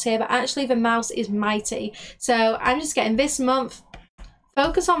mouse here, but actually the mouse is mighty. So I'm just getting this month,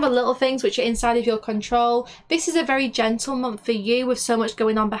 focus on the little things which are inside of your control. This is a very gentle month for you with so much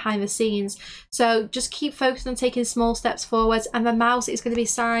going on behind the scenes. So just keep focused on taking small steps forwards, and the mouse is going to be a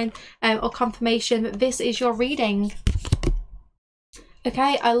sign or confirmation that this is your reading.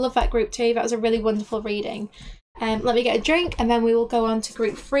 Okay, I love that group 2. That was a really wonderful reading. Let me get a drink and then we will go on to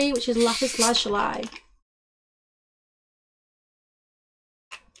group 3, which is Lapis Lazuli.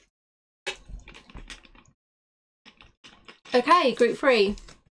 Okay, group 3.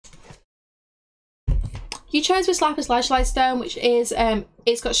 You chose this Lapis Lazuli stone, which is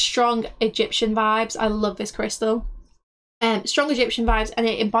it's got strong Egyptian vibes. I love this crystal. Strong Egyptian vibes, and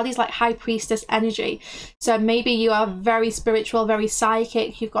it embodies like high priestess energy. So maybe you are very spiritual, very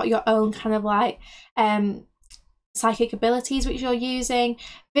psychic. You've got your own kind of like psychic abilities which you're using.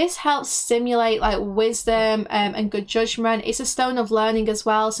 This helps stimulate like wisdom and good judgment. It's a stone of learning as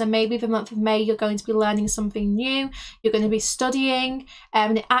well, so maybe the month of May you're going to be learning something new, you're going to be studying,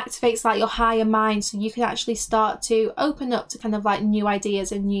 and it activates like your higher mind, so you can actually start to open up to kind of like new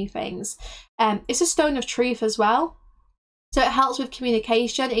ideas and new things. It's a stone of truth as well, so it helps with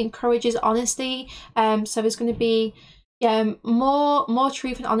communication, it encourages honesty, so there's going to be more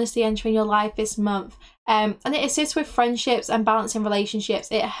truth and honesty entering your life this month. And it assists with friendships and balancing relationships.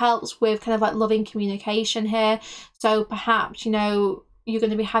 It helps with kind of like loving communication here. So perhaps, you know, you're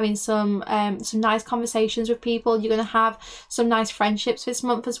going to be having some nice conversations with people. You're going to have some nice friendships this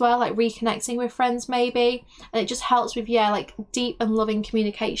month as well, like reconnecting with friends maybe. And it just helps with, yeah, like deep and loving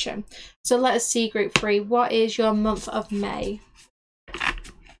communication. So let us see, group 3, what is your month of May?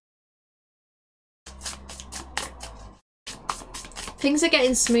 Things are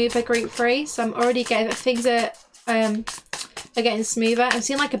getting smoother, group 3. So I'm already getting that things are getting smoother. I'm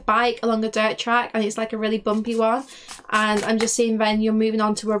seeing like a bike along a dirt track, and it's like a really bumpy one. And I'm just seeing then you're moving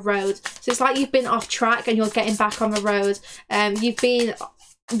onto a road. So it's like you've been off track and you're getting back on the road. You've been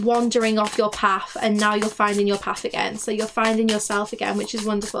wandering off your path, and now you're finding your path again. So you're finding yourself again, which is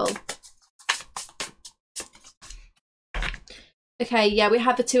wonderful. Okay, yeah, we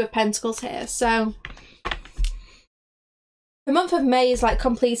have the 2 of Pentacles here. So the month of May is like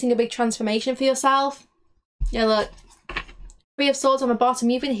completing a big transformation for yourself. Yeah, look. 3 of Swords on the bottom.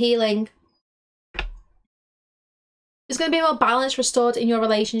 You've been healing. There's going to be more balance restored in your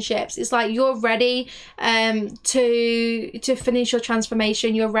relationships. It's like you're ready to finish your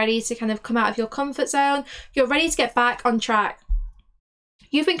transformation. You're ready to kind of come out of your comfort zone. You're ready to get back on track.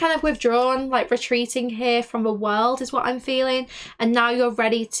 You've been kind of withdrawn, like retreating here from the world is what I'm feeling. And now you're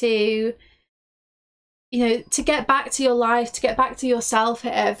ready to, you know, to get back to your life, to get back to yourself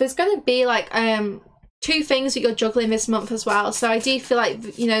here. There's going to be like 2 things that you're juggling this month as well. So I do feel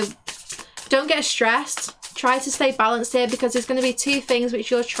like, you know, don't get stressed. Try to stay balanced here, because there's going to be 2 things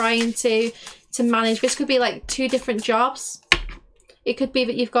which you're trying to manage. This could be like 2 different jobs. It could be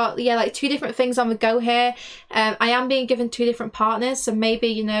that you've got, yeah, like 2 different things on the go here. I am being given 2 different partners. So maybe,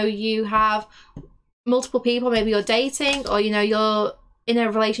 you know, you have multiple people. Maybe you're dating, or, you know, you're in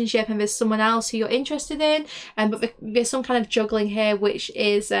a relationship and there's someone else who you're interested in. But there's some kind of juggling here, which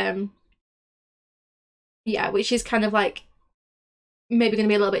is, yeah, which is kind of like maybe going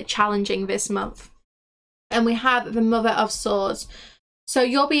to be a little bit challenging this month. And we have the Mother of Swords. So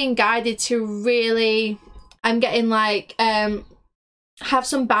you're being guided to really, I'm getting like, have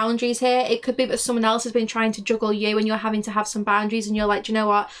some boundaries here. It could be that someone else has been trying to juggle you, and you're having to have some boundaries, and you're like, do you know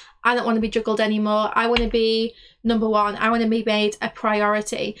what? I don't want to be juggled anymore. I want to be number one. I want to be made a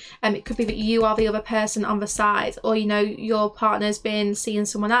priority. It could be that you are the other person on the side, or, you know, your partner's been seeing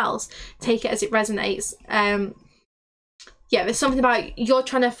someone else. Take it as it resonates. Yeah, there's something about you're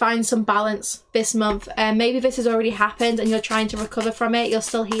trying to find some balance this month. Maybe this has already happened and you're trying to recover from it. You're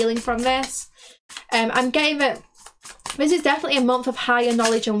still healing from this. I'm getting that this is definitely a month of higher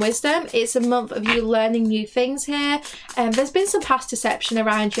knowledge and wisdom. It's a month of you learning new things here. There's been some past deception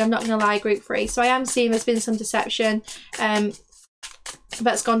around you. I'm not going to lie, group 3. So I am seeing there's been some deception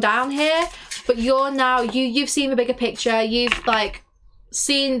that's gone down here. But you're now, you've seen the bigger picture. You've like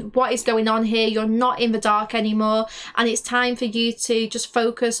seen what is going on here. You're not in the dark anymore. And it's time for you to just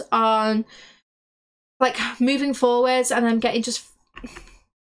focus on like moving forwards. And I'm getting just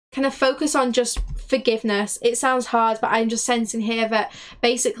kind of focus on just forgiveness. It sounds hard, but I'm just sensing here that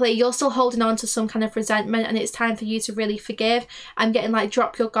basically you're still holding on to some kind of resentment, and it's time for you to really forgive. I'm getting like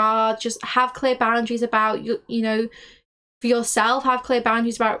drop your guard, just have clear boundaries about you know, for yourself, have clear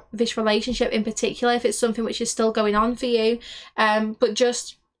boundaries about this relationship in particular if it's something which is still going on for you. But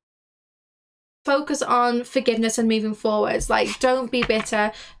just focus on forgiveness and moving forwards. Like, don't be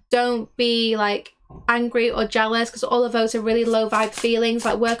bitter, don't be like angry or jealous, because all of those are really low vibe feelings.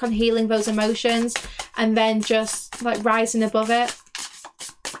 Like, work on healing those emotions and then just like rising above it.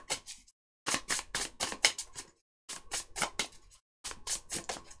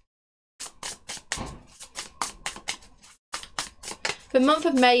 The month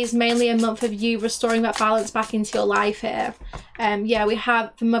of May is mainly a month of you restoring that balance back into your life here. Yeah, we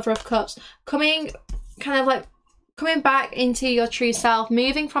have the Mother of Cups coming back into your true self,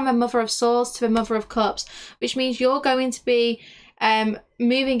 moving from the Mother of Swords to the Mother of Cups, which means you're going to be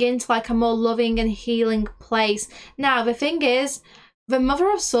moving into like a more loving and healing place. Now, the thing is, The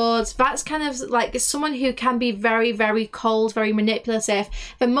Mother of Swords, that's kind of like someone who can be very, very cold, very manipulative.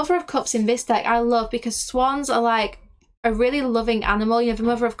 The Mother of Cups in this deck I love because swans are like a really loving animal. You know, the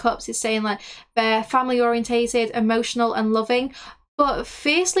Mother of Cups is saying like they're family orientated, emotional and loving, but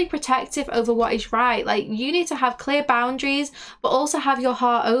fiercely protective over what is right. Like, you need to have clear boundaries, but also have your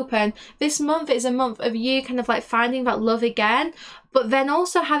heart open. This month is a month of you kind of like finding that love again, but then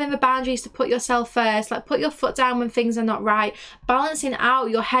also having the boundaries to put yourself first, like put your foot down when things are not right, balancing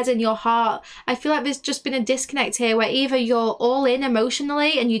out your head and your heart. I feel like there's just been a disconnect here where either you're all in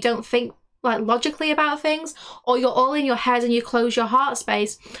emotionally and you don't think like logically about things, or you're all in your head and you close your heart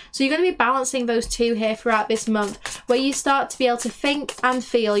space. So you're going to be balancing those two here throughout this month, where you start to be able to think and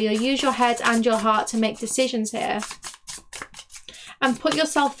feel, you know, use your head and your heart to make decisions here. And put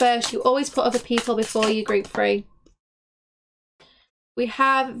yourself first. You always put other people before you, group 3. We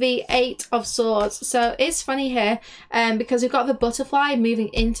have the 8 of Swords. So it's funny here because we've got the butterfly moving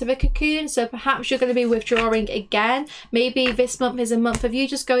into the cocoon. So perhaps you're going to be withdrawing again. Maybe this month is a month of you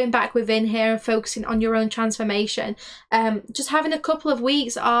just going back within here and focusing on your own transformation. Just having a couple of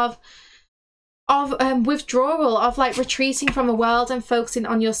weeks of withdrawal, of like retreating from the world and focusing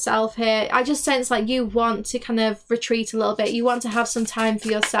on yourself here. I just sense like you want to kind of retreat a little bit. You want to have some time for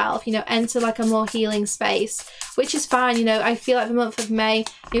yourself, you know, enter like a more healing space, which is fine. You know, I feel like the month of May,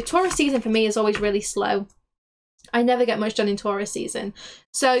 you know, Taurus season for me is always really slow. I never get much done in Taurus season.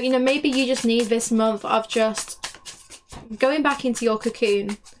 So, you know, maybe you just need this month of just going back into your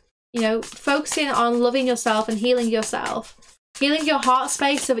cocoon, you know, focusing on loving yourself and healing yourself. Healing your heart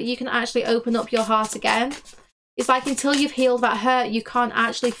space so that you can actually open up your heart again. It's like until you've healed that hurt, you can't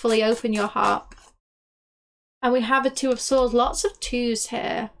actually fully open your heart. And we have a 2 of Swords, lots of 2s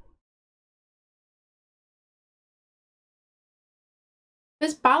here.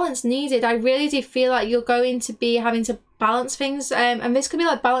 There's balance needed. I really do feel like you're going to be having to balance things. And this could be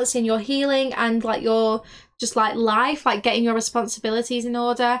like balancing your healing and like your just like life, like getting your responsibilities in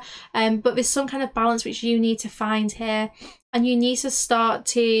order. But there's some kind of balance which you need to find here. And you need to start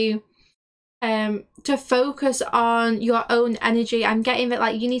to focus on your own energy. I'm getting that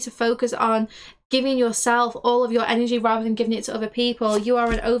like you need to focus on giving yourself all of your energy rather than giving it to other people. You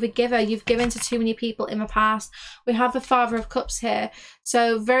are an overgiver. You've given to too many people in the past. We have the Father of Cups here.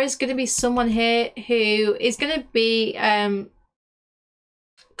 So there is going to be someone here who is going to be coming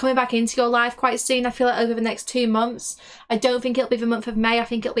back into your life quite soon. I feel like over the next 2 months. I don't think it'll be the month of May. I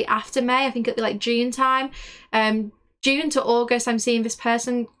think it'll be after May. I think it'll be like June time. June to August, I'm seeing this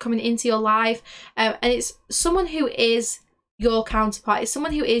person coming into your life, and it's someone who is your counterpart. It's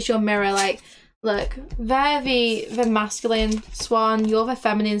someone who is your mirror. Like, look, they're the masculine swan, you're the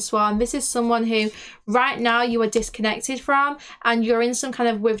feminine swan. This is someone who right now you are disconnected from and you're in some kind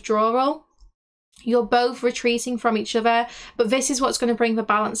of withdrawal. You're both retreating from each other, but this is what's going to bring the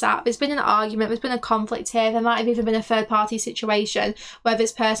balance out. There's been an argument, there's been a conflict here. There might have even been a third party situation where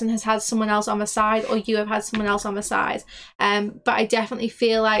this person has had someone else on the side or you have had someone else on the side. But I definitely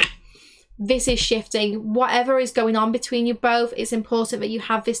feel like this is shifting. Whatever is going on between you both, it's important that you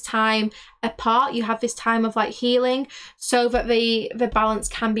have this time apart. You have this time of like healing so that the balance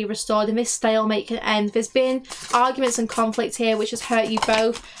can be restored and this stalemate can end. There's been arguments and conflict here which has hurt you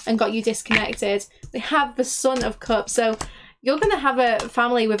both and got you disconnected. We have the Son of Cups. So you're going to have a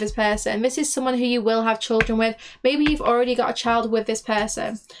family with this person. This is someone who you will have children with. Maybe you've already got a child with this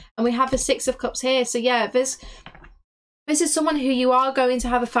person. And we have the 6 of Cups here. So yeah, this is someone who you are going to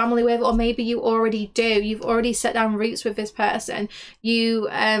have a family with, or maybe you already do. You've already set down roots with this person. You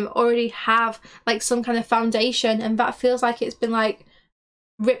already have like some kind of foundation, and that feels like it's been like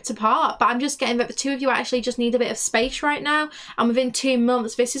ripped apart. But I'm just getting that the 2 of you actually just need a bit of space right now, and within 2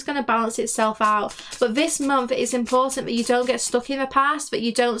 months this is going to balance itself out. But this month it is important that you don't get stuck in the past, that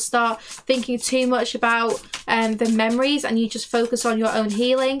you don't start thinking too much about the memories, and you just focus on your own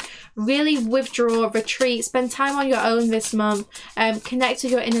healing. Really withdraw, retreat, spend time on your own this month. Connect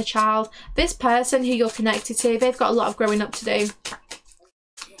with your inner child. This person who you're connected to, they've got a lot of growing up to do.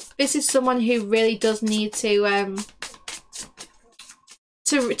 This is someone who really does need to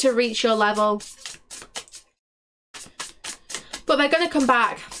reach your level, but they're going to come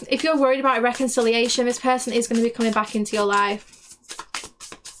back. If you're worried about a reconciliation, this person is going to be coming back into your life.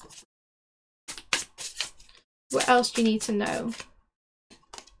 What else do you need to know?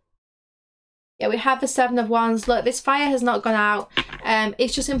 Yeah, we have the 7 of Wands. Look, this fire has not gone out.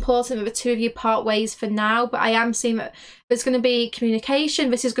 It's just important that the two of you part ways for now, but I am seeing that there's going to be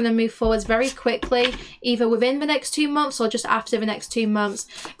communication. This is going to move forwards very quickly, either within the next 2 months or just after the next 2 months.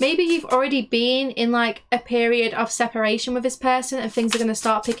 Maybe you've already been in like a period of separation with this person and things are going to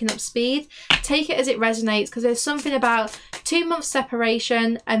start picking up speed. Take it as it resonates, because there's something about 2 months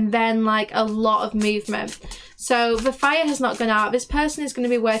separation and then like a lot of movement. So the fire has not gone out. This person is going to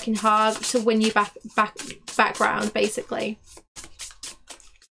be working hard to win you background, basically.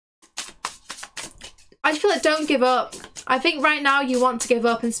 I feel like don't give up. I think right now you want to give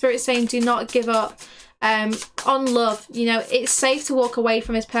up, and Spirit's saying do not give up on love. You know, it's safe to walk away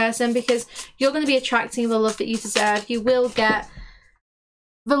from this person because you're going to be attracting the love that you deserve. You will get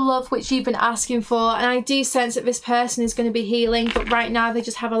the love which you've been asking for, and I do sense that this person is going to be healing, but right now they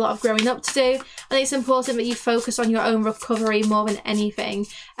just have a lot of growing up to do, and it's important that you focus on your own recovery more than anything.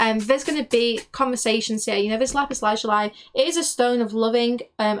 There's going to be conversations here. You know, this Lapis Lazuli, it is a stone of loving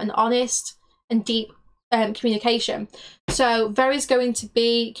and honest and deep communication. So there is going to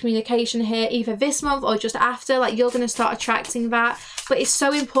be communication here either this month or just after. Like, you're going to start attracting that, but it's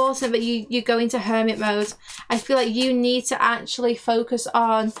so important that you go into hermit mode. I feel like you need to actually focus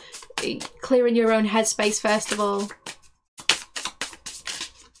on clearing your own headspace first of all.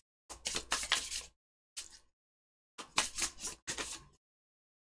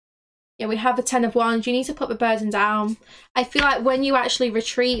 Yeah, we have the 10 of Wands. You need to put the burden down. I feel like when you actually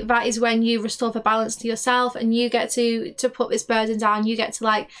retreat, that is when you restore the balance to yourself, and you get to put this burden down. You get to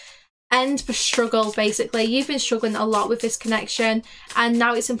like end the struggle, basically. You've been struggling a lot with this connection, and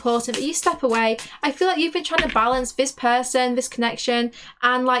now it's important that you step away. I feel like you've been trying to balance this person, this connection,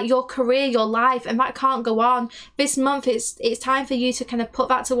 and like your career, your life, and that can't go on. This month it's time for you to kind of put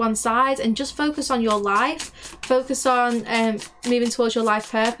that to one side and just focus on your life, focus on moving towards your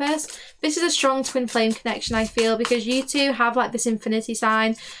life purpose. This is a strong twin flame connection, I feel, because you two have like this infinity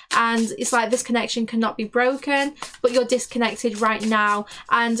sign, and it's like this connection cannot be broken, but you're disconnected right now,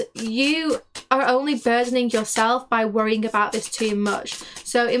 and you are only burdening yourself by worrying about this too much.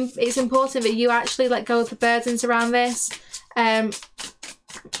 So it's important that you actually let go of the burdens around this, and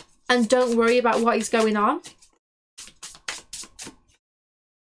don't worry about what is going on.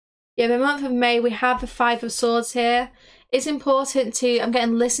 Yeah, the month of May, we have the 5 of Swords here. It's important to, I'm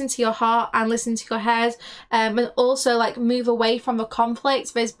getting, listen to your heart and listen to your head, and also like move away from the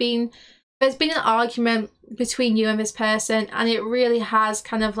conflict. There's been an argument between you and this person, and it really has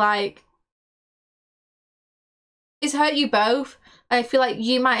kind of like, it's hurt you both. I feel like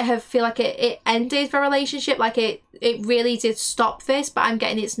you might have feel like it ended the relationship, like it really did stop this, but I'm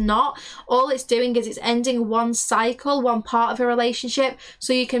getting it's not. All it's doing is it's ending one cycle, one part of a relationship,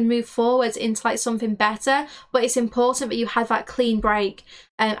 so you can move forwards into like something better. But it's important that you had that clean break.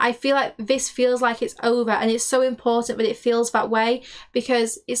 And I feel like this feels like it's over, and it's so important that it feels that way,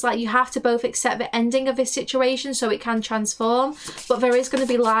 because it's like you have to both accept the ending of this situation so it can transform. But there is going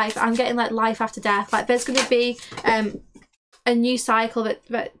to be life. I'm getting like life after death. Like there's going to be a new cycle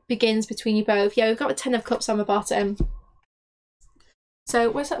that begins between you both. Yeah, we've got a 10 of Cups on the bottom. So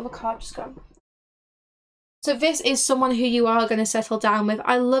where's that other card just gone? So this is someone who you are going to settle down with.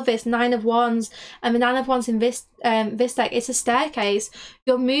 I love this 9 of Wands, and the 9 of Wands in this deck, it's a staircase.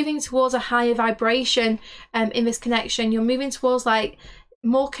 You're moving towards a higher vibration in this connection. You're moving towards like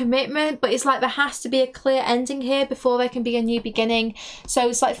more commitment, but it's like there has to be a clear ending here before there can be a new beginning. So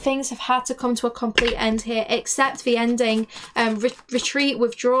it's like things have had to come to a complete end here. Accept the ending, retreat,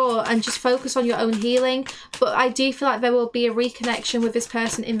 withdraw, and just focus on your own healing. But I do feel like there will be a reconnection with this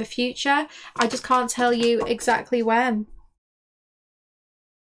person in the future. I just can't tell you exactly when.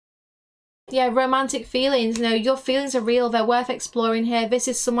 Yeah, romantic feelings. You know, your feelings are real. They're worth exploring here. This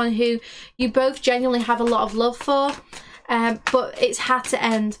is someone who you both genuinely have a lot of love for. But it's had to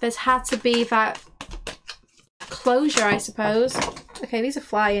end. There's had to be that closure, I suppose. Okay, these are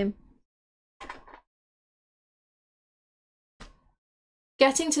flying.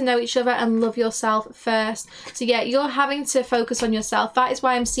 Getting to know each other and love yourself first. So yeah, you're having to focus on yourself. That is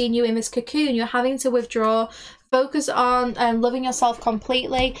why I'm seeing you in this cocoon. You're having to withdraw, focus on loving yourself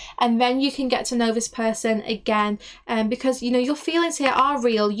completely, and then you can get to know this person again. Because you know your feelings here are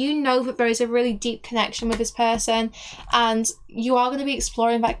real. You know that there is a really deep connection with this person, and you are going to be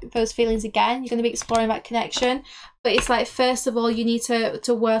exploring those feelings again. You're going to be exploring that connection. But it's like, first of all, you need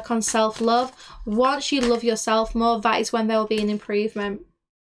to work on self-love. Once you love yourself more, that is when there will be an improvement.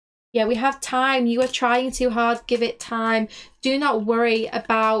 Yeah, we have time. You are trying too hard. Give it time. Do not worry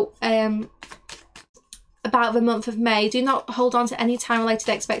about the month of May. Do not hold on to any time-related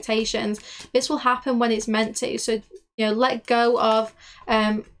expectations. This will happen when it's meant to. So, you know, let go of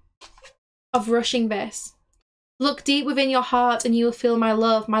rushing this. Look deep within your heart and you will feel my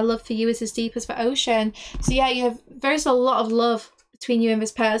love. My love for you is as deep as the ocean. So yeah, there's a lot of love between you and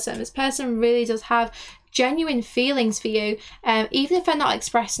this person. This person really does have genuine feelings for you, even if they're not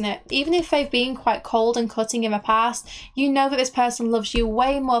expressing it, even if they've been quite cold and cutting in the past, you know that this person loves you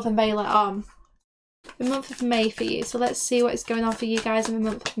way more than they let on. The month of May for you. So let's see what is going on for you guys in the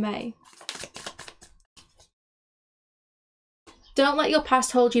month of May. Don't let your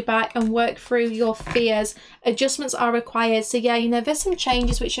past hold you back and work through your fears. Adjustments are required. So yeah, you know, there's some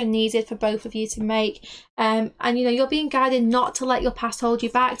changes which are needed for both of you to make. And you know, you're being guided not to let your past hold you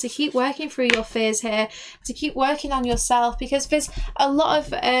back, to keep working through your fears here, to keep working on yourself, because there's a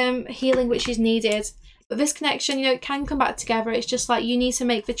lot of healing which is needed. But this connection, you know, it can come back together. It's just like you need to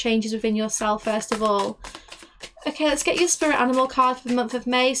make the changes within yourself first of all. Okay, let's get your spirit animal card for the month of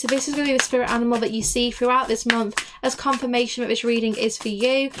May. So this is going to be the spirit animal that you see throughout this month as confirmation that this reading is for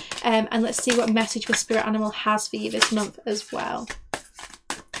you. And let's see what message the spirit animal has for you this month as well.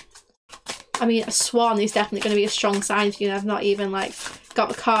 I mean, a swan is definitely going to be a strong sign for you. I've not even like got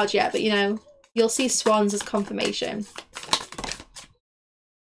the card yet, but you know, you'll see swans as confirmation.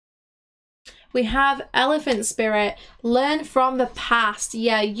 We have elephant spirit. Learn from the past.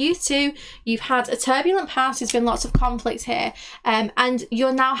 Yeah, you two, you've had a turbulent past. There's been lots of conflict here. And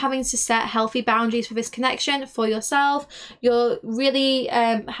you're now having to set healthy boundaries for this connection for yourself. You're really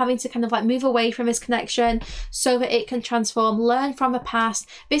having to kind of like move away from this connection so that it can transform. Learn from the past.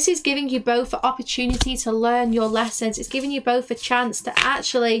 This is giving you both the opportunity to learn your lessons. It's giving you both a chance to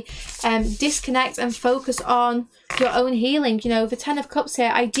actually disconnect and focus on your own healing. You know, the Ten of Cups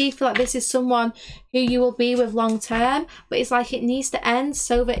here, I do feel like this is someone who you will be with long term, but it's like it needs to end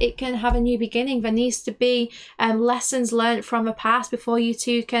so that it can have a new beginning. There needs to be lessons learned from the past before you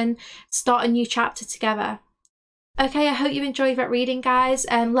two can start a new chapter together. Okay, I hope you enjoyed that reading, guys,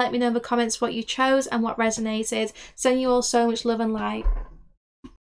 and let me know in the comments what you chose and what resonated. Sending you all so much love and light.